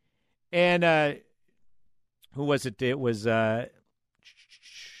 And who was it? It was Jared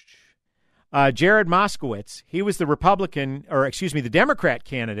Moskowitz. He was the the Democrat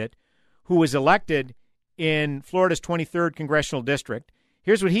candidate who was elected in Florida's 23rd congressional district.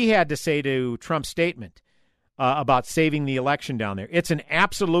 Here's what he had to say to Trump's statement about saving the election down there. It's an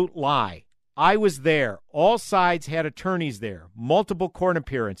absolute lie. I was there. All sides had attorneys there. Multiple court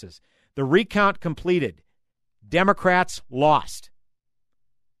appearances. The recount completed. Democrats lost.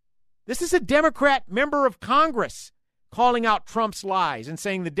 This is a Democrat member of Congress calling out Trump's lies and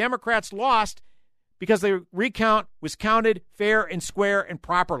saying the Democrats lost because the recount was counted fair and square and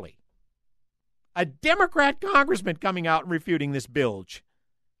properly. A Democrat congressman coming out and refuting this bilge.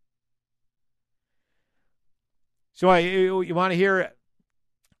 So you want to hear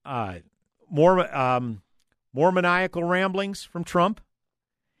more maniacal ramblings from Trump?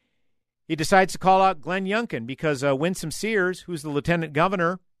 He decides to call out Glenn Youngkin because Winsome Sears, who's the lieutenant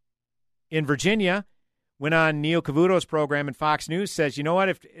governor in Virginia, went on Neil Cavuto's program in Fox News, says, you know what,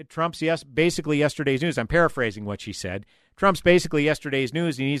 if Trump's basically yesterday's news, I'm paraphrasing what she said, Trump's basically yesterday's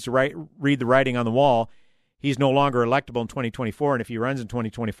news, he needs to read the writing on the wall. He's no longer electable in 2024, and if he runs in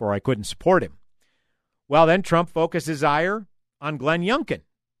 2024, I couldn't support him. Well, then Trump focused his ire on Glenn Youngkin,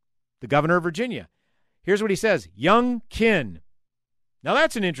 the governor of Virginia. Here's what he says, Youngkin. Now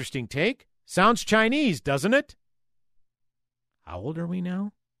that's an interesting take. Sounds Chinese, doesn't it? How old are we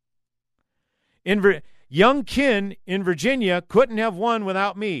now? Youngkin in Virginia couldn't have won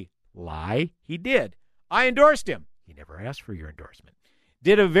without me. Lie, he did. I endorsed him. He never asked for your endorsement.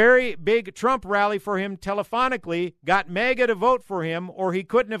 Did a very big Trump rally for him telephonically, got MAGA to vote for him, or he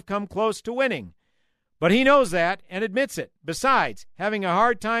couldn't have come close to winning. But he knows that and admits it. Besides, having a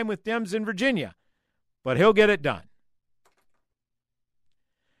hard time with Dems in Virginia. But he'll get it done.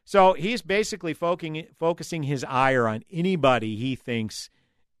 So he's basically focusing his ire on anybody he thinks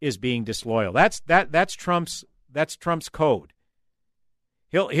is being disloyal. That's Trump's code.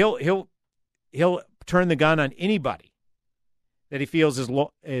 He'll turn the gun on anybody that he feels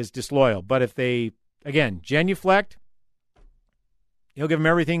is disloyal. But if they, again, genuflect, he'll give them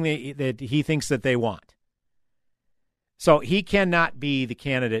everything that he thinks that they want. So he cannot be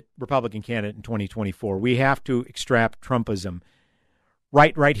the Republican candidate in 2024. We have to extract Trumpism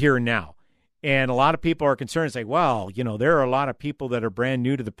right here and now. And a lot of people are concerned, say, well, there are a lot of people that are brand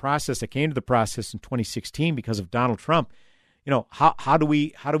new to the process that came to the process in 2016 because of Donald Trump. How do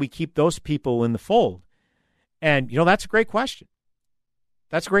we keep those people in the fold? And, that's a great question.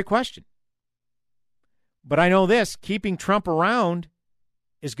 That's a great question. But I know this, keeping Trump around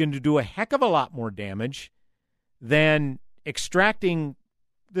is going to do a heck of a lot more damage than extracting,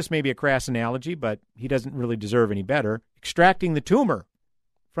 this may be a crass analogy, but he doesn't really deserve any better, extracting the tumor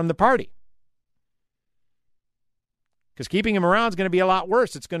from the party. Because keeping him around is going to be a lot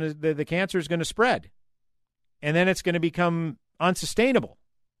worse. It's going to the cancer is going to spread, and then it's going to become unsustainable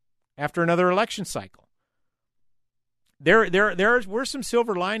after another election cycle. There were some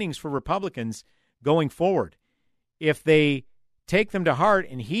silver linings for Republicans going forward if they take them to heart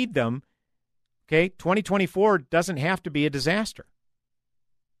and heed them. Okay, 2024 doesn't have to be a disaster.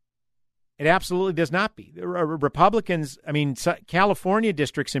 It absolutely does not be. Republicans, California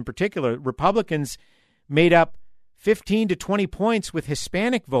districts in particular, Republicans made up 15 to 20 points with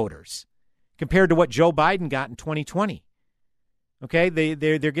Hispanic voters compared to what Joe Biden got in 2020. Okay,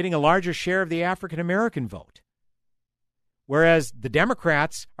 they're getting a larger share of the African-American vote, whereas the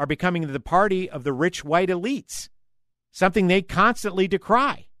Democrats are becoming the party of the rich white elites, something they constantly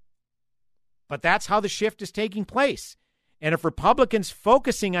decry. But that's how the shift is taking place. And if Republicans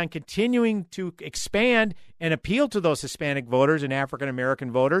focusing on continuing to expand and appeal to those Hispanic voters and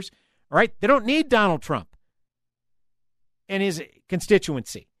African-American voters, all right, they don't need Donald Trump and his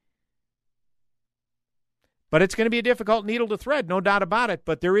constituency. But it's going to be a difficult needle to thread, no doubt about it.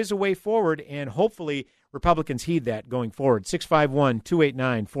 But there is a way forward, and hopefully Republicans heed that going forward.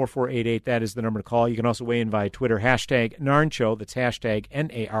 651-289-4488. That is the number to call. You can also weigh in via Twitter, #NARN Show. That's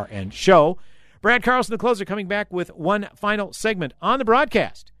 #NARN Show. Brad Carlson, the closer, coming back with one final segment on the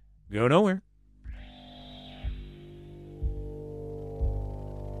broadcast. Go nowhere.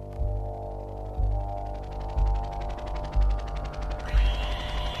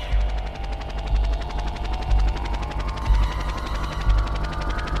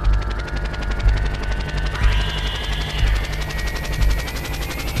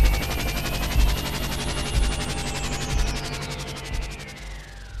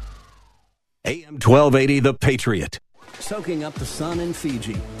 AM 1280, The Patriot. soaking up the sun in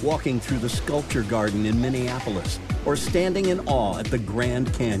Fiji, walking through the sculpture garden in Minneapolis, or standing in awe at the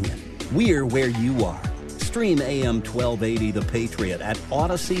Grand Canyon. We're where you are. Stream AM 1280 The Patriot at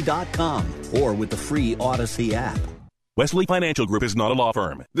Odyssey.com or with the free Odyssey app. Wesley Financial Group is not a law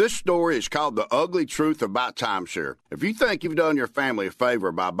firm. This story is called The Ugly Truth About Timeshare. If you think you've done your family a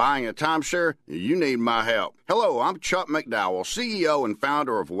favor by buying a timeshare, you need my help. Hello, I'm Chuck McDowell, CEO and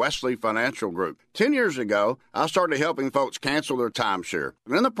founder of Wesley Financial Group. 10 years ago, I started helping folks cancel their timeshare.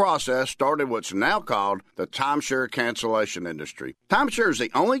 And in the process, started what's now called the timeshare cancellation industry. Timeshare is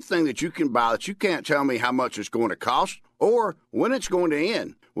the only thing that you can buy that you can't tell me how much it's going to cost or when it's going to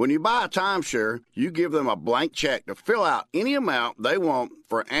end. When you buy a timeshare, you give them a blank check to fill out any amount they want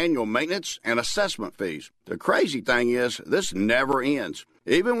for annual maintenance and assessment fees. The crazy thing is, this never ends.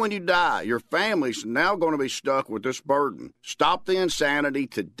 Even when you die, your family's now going to be stuck with this burden. Stop the insanity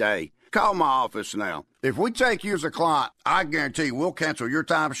today. Call my office now. If we take you as a client, I guarantee we'll cancel your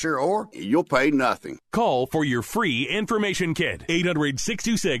timeshare or you'll pay nothing. Call for your free information kit.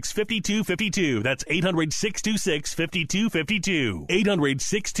 800-626-5252. That's 800-626-5252.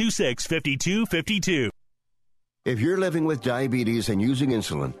 800-626-5252. If you're living with diabetes and using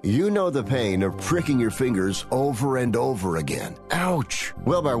insulin, you know the pain of pricking your fingers over and over again. Ouch!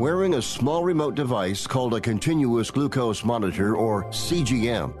 Well, by wearing a small remote device called a continuous glucose monitor, or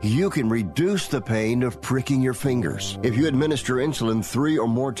CGM, you can reduce the pain of pricking your fingers. If you administer insulin 3 or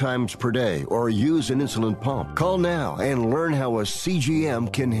more times per day or use an insulin pump, call now and learn how a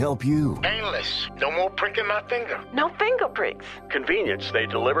CGM can help you. Painless. No more pricking my finger. No finger pricks. Convenience. They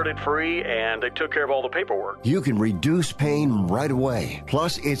delivered it free and they took care of all the paperwork. You can reduce pain right away.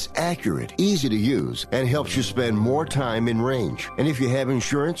 Plus, it's accurate, easy to use, and helps you spend more time in range. And if you have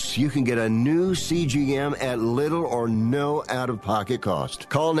insurance, you can get a new CGM at little or no out-of-pocket cost.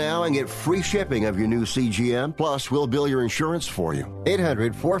 Call now and get free shipping of your new CGM. Plus, we'll bill your insurance for you.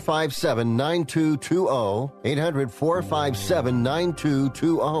 800-457-9220.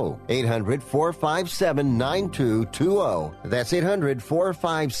 800-457-9220. 800-457-9220. That's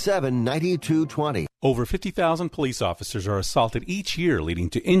 800-457-9220. Over 50,000 police officers are assaulted each year, leading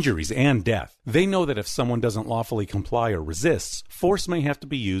to injuries and death. They know that if someone doesn't lawfully comply or resists, force may have to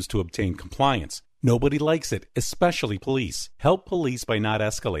be used to obtain compliance. Nobody likes it, especially police. Help police by not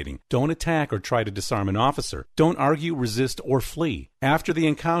escalating. Don't attack or try to disarm an officer. Don't argue, resist, or flee. After the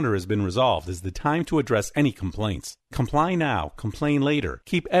encounter has been resolved is the time to address any complaints. Comply now, complain later.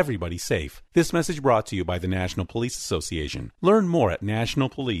 Keep everybody safe. This message brought to you by the National Police Association. Learn more at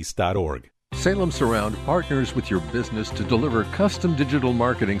nationalpolice.org. Salem Surround partners with your business to deliver custom digital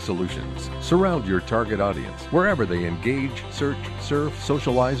marketing solutions. Surround your target audience wherever they engage, search, surf,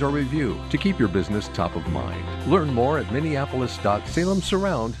 socialize, or review to keep your business top of mind. Learn more at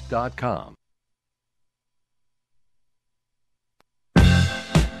minneapolis.salemsurround.com.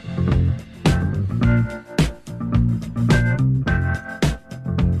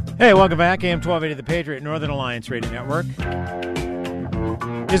 Hey, welcome back. AM 1280 The Patriot, Northern Alliance Radio Network.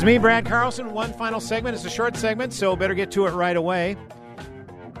 It's me, Brad Carlson. One final segment. It's a short segment, so better get to it right away.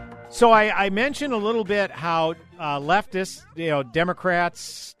 So I mentioned a little bit how leftists,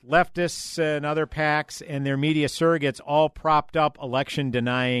 Democrats, leftists, and other PACs and their media surrogates all propped up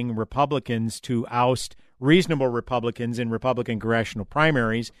election-denying Republicans to oust reasonable Republicans in Republican congressional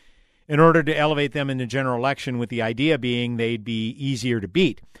primaries in order to elevate them in the general election, with the idea being they'd be easier to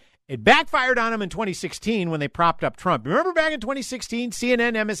beat. It backfired on them in 2016 when they propped up Trump. Remember back in 2016,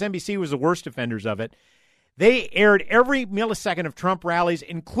 CNN, MSNBC was the worst offenders of it. They aired every millisecond of Trump rallies,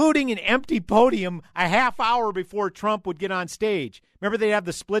 including an empty podium a half hour before Trump would get on stage. Remember they'd have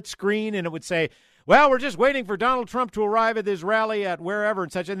the split screen and it would say, well, we're just waiting for Donald Trump to arrive at this rally at wherever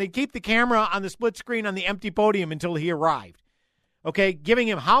and such. And they'd keep the camera on the split screen on the empty podium until he arrived. Okay, giving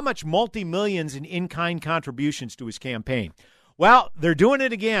him how much multi-millions in in-kind contributions to his campaign. Well, they're doing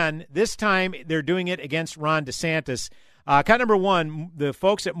it again. This time they're doing it against Ron DeSantis. Cut number one, the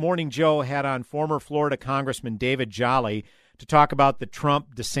folks at Morning Joe had on former Florida Congressman David Jolly to talk about the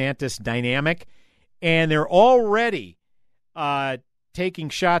Trump-DeSantis dynamic. And they're already taking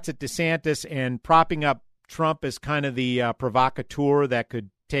shots at DeSantis and propping up Trump as kind of the provocateur that could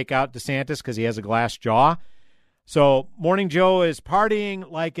take out DeSantis because he has a glass jaw. So Morning Joe is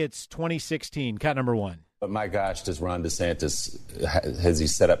partying like it's 2016. Cut number one. But my gosh, does Ron DeSantis, has he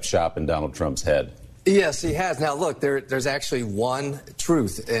set up shop in Donald Trump's head? Yes, he has. Now, look, there's actually one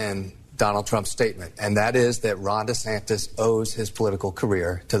truth in Donald Trump's statement, and that is that Ron DeSantis owes his political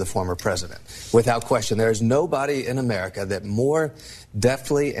career to the former president. Without question, there is nobody in America that more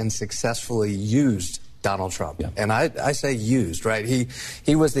deftly and successfully used Donald Trump. Yeah. And I say used, right?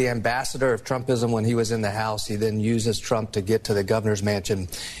 He was the ambassador of Trumpism when he was in the House. He then uses Trump to get to the governor's mansion.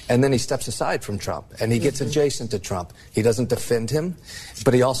 And then he steps aside from Trump. And he gets adjacent to Trump. He doesn't defend him,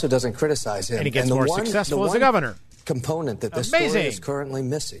 but he also doesn't criticize him. And he gets more successful as a governor. Component that this story is currently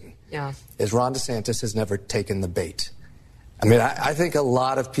missing is Ron DeSantis has never taken the bait. I mean, I think a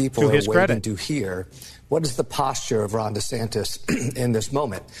lot of people are waiting to hear what is the posture of Ron DeSantis in this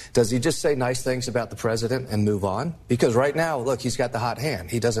moment. Does he just say nice things about the president and move on? Because right now, look, he's got the hot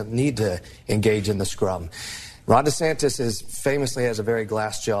hand. He doesn't need to engage in the scrum. Ron DeSantis famously has a very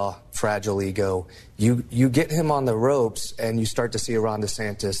glass jaw, fragile ego. You get him on the ropes and you start to see a Ron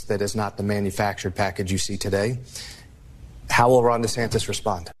DeSantis that is not the manufactured package you see today. How will Ron DeSantis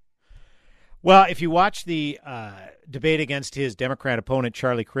respond? Well, if you watch the debate against his Democrat opponent,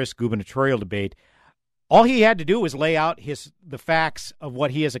 Charlie Crist, gubernatorial debate, all he had to do was lay out the facts of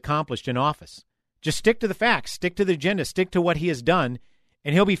what he has accomplished in office. Just stick to the facts, stick to the agenda, stick to what he has done,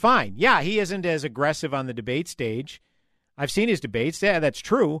 and he'll be fine. Yeah, he isn't as aggressive on the debate stage. I've seen his debates. Yeah, that's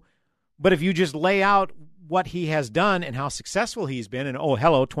true. But if you just lay out what he has done and how successful he's been, and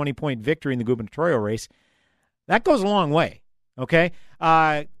 20-point victory in the gubernatorial race, that goes a long way. Okay?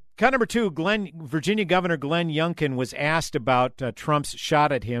 Cut number 2, Virginia Governor Glenn Youngkin was asked about Trump's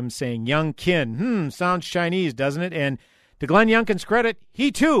shot at him, saying, Youngkin, sounds Chinese, doesn't it? And to Glenn Youngkin's credit,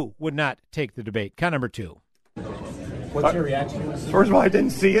 he too would not take the debate. Cut number 2. What's your reaction? First of all, I didn't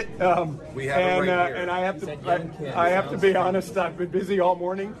see it. We have it right here. And I have to be honest, I've been busy all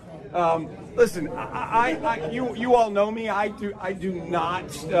morning. Listen, you all know me. I do not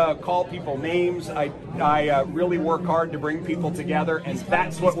call people names. I really work hard to bring people together, and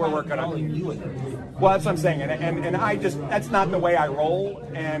that's what we're working on. Well, that's what I'm saying, and that's not the way I roll,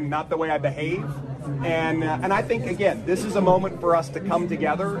 and not the way I behave, and I think again, this is a moment for us to come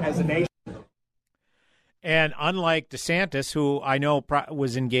together as a nation. And unlike DeSantis, who I know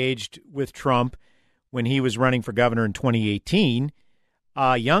was engaged with Trump when he was running for governor in 2018.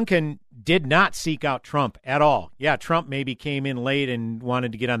 Youngkin did not seek out Trump at all. Yeah, Trump maybe came in late and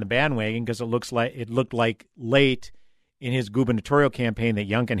wanted to get on the bandwagon because it looked like late in his gubernatorial campaign that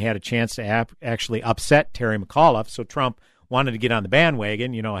Youngkin had a chance to actually upset Terry McAuliffe. So Trump wanted to get on the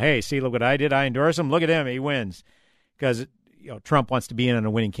bandwagon. Hey, see, look what I did. I endorse him. Look at him. He wins. Because Trump wants to be in on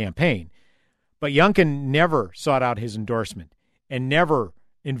a winning campaign. But Youngkin never sought out his endorsement and never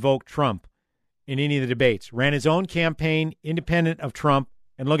invoked Trump in any of the debates. Ran his own campaign independent of Trump.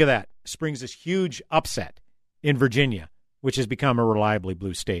 And look at that. Springs this huge upset in Virginia, which has become a reliably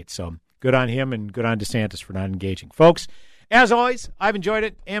blue state. So good on him and good on DeSantis for not engaging. Folks, as always, I've enjoyed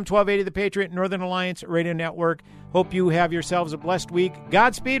it. AM 1280, The Patriot, Northern Alliance Radio Network. Hope you have yourselves a blessed week.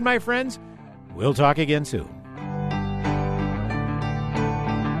 Godspeed, my friends. We'll talk again soon.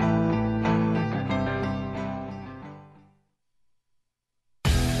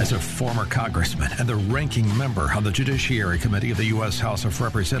 As a former congressman and the ranking member on the Judiciary Committee of the U.S. House of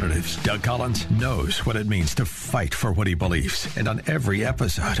Representatives, Doug Collins knows what it means to fight for what he believes. And on every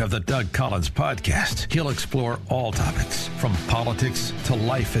episode of the Doug Collins podcast, he'll explore all topics, from politics to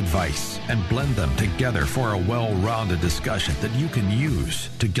life advice, and blend them together for a well-rounded discussion that you can use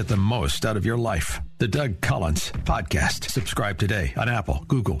to get the most out of your life. The Doug Collins Podcast. Subscribe today on Apple,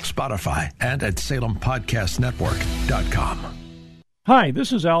 Google, Spotify, and at SalemPodcastNetwork.com. Hi,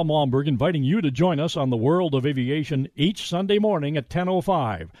 this is Al Malmberg inviting you to join us on the World of Aviation each Sunday morning at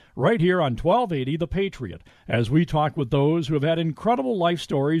 10:05, right here on 1280 The Patriot, as we talk with those who have had incredible life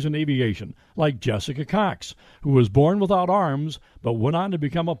stories in aviation, like Jessica Cox, who was born without arms but went on to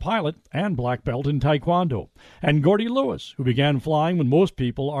become a pilot and black belt in Taekwondo, and Gordy Lewis, who began flying when most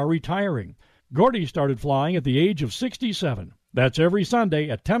people are retiring. Gordy started flying at the age of 67. That's every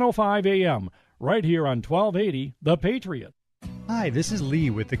Sunday at 10:05 a.m., right here on 1280 The Patriot. Hi, this is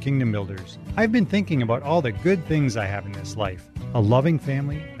Lee with the Kingdom Builders. I've been thinking about all the good things I have in this life. A loving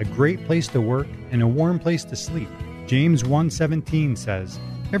family, a great place to work, and a warm place to sleep. James 1:17 says,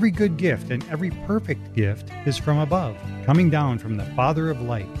 "Every good gift and every perfect gift is from above, coming down from the Father of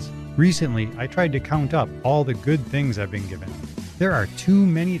lights." Recently, I tried to count up all the good things I've been given. There are too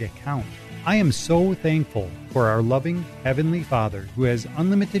many to count. I am so thankful for our loving Heavenly Father who has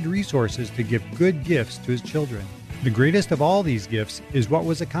unlimited resources to give good gifts to His children. The greatest of all these gifts is what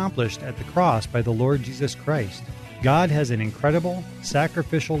was accomplished at the cross by the Lord Jesus Christ. God has an incredible,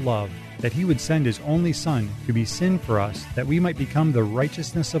 sacrificial love that He would send His only Son to be sin for us that we might become the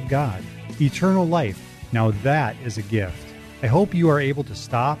righteousness of God. Eternal life, now that is a gift. I hope you are able to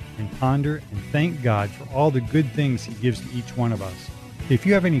stop and ponder and thank God for all the good things He gives to each one of us. If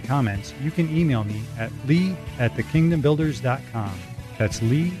you have any comments, you can email me at lee@thekingdombuilders.com. That's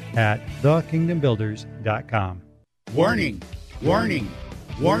Lee at thekingdombuilders.com. Warning, warning,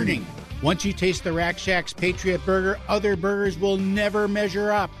 warning. Once you taste the Rack Shack's Patriot Burger, other burgers will never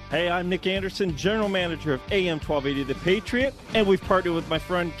measure up. Hey, I'm Nick Anderson, General Manager of AM 1280 The Patriot, and we've partnered with my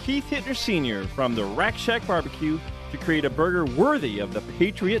friend Keith Hittner Sr. from the Rack Shack Barbecue to create a burger worthy of the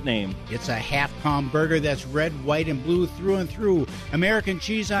Patriot name. It's a half-pound burger that's red, white, and blue through and through, American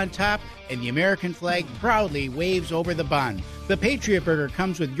cheese on top, and the American flag proudly waves over the bun. The Patriot Burger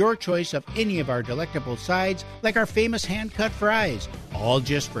comes with your choice of any of our delectable sides, like our famous hand-cut fries, all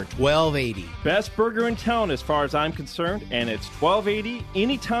just for $12.80. Best burger in town as far as I'm concerned, and it's $12.80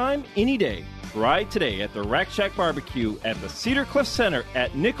 anytime, any day. Try today at the Rack Shack Barbecue at the Cedar Cliff Center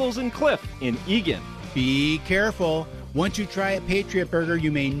at Nichols and Cliff in Eagan. Be careful. Once you try a Patriot Burger,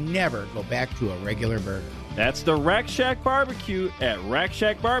 you may never go back to a regular burger. That's the Rack Shack Barbecue at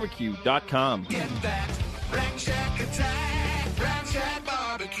RackShackBarbecue.com. Get that Rack Shack attack, Rack Shack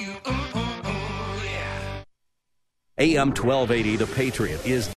Barbecue. Yeah. AM 1280, The Patriot,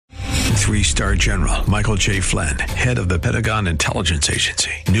 is... 3-star General Michael J. Flynn, head of the Pentagon Intelligence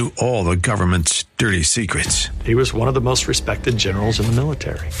Agency, knew all the government's dirty secrets. He was one of the most respected generals in the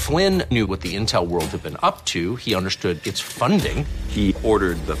military. Flynn knew what the intel world had been up to. He understood its funding. He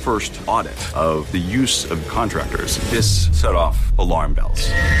ordered the first audit of the use of contractors. This set off alarm bells.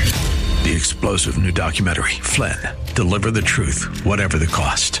 The explosive new documentary, Flynn, Deliver the Truth, Whatever the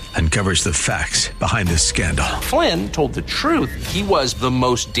Cost, uncovers the facts behind this scandal. Flynn told the truth. He was the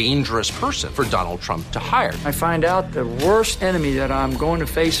most dangerous person for Donald Trump to hire. I find out the worst enemy that I'm going to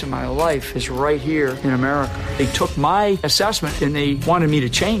face in my life is right here in America. They took my assessment and they wanted me to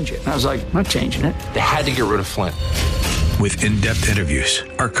change it. And I was like, I'm not changing it. They had to get rid of Flynn. With in-depth interviews,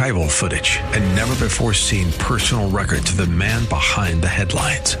 archival footage, and never-before-seen personal records of the man behind the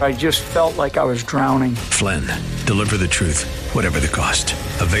headlines. I just felt like I was drowning. Flynn, Deliver the Truth, Whatever the Cost.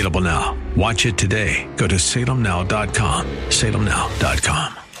 Available now. Watch it today. Go to salemnow.com.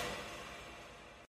 salemnow.com.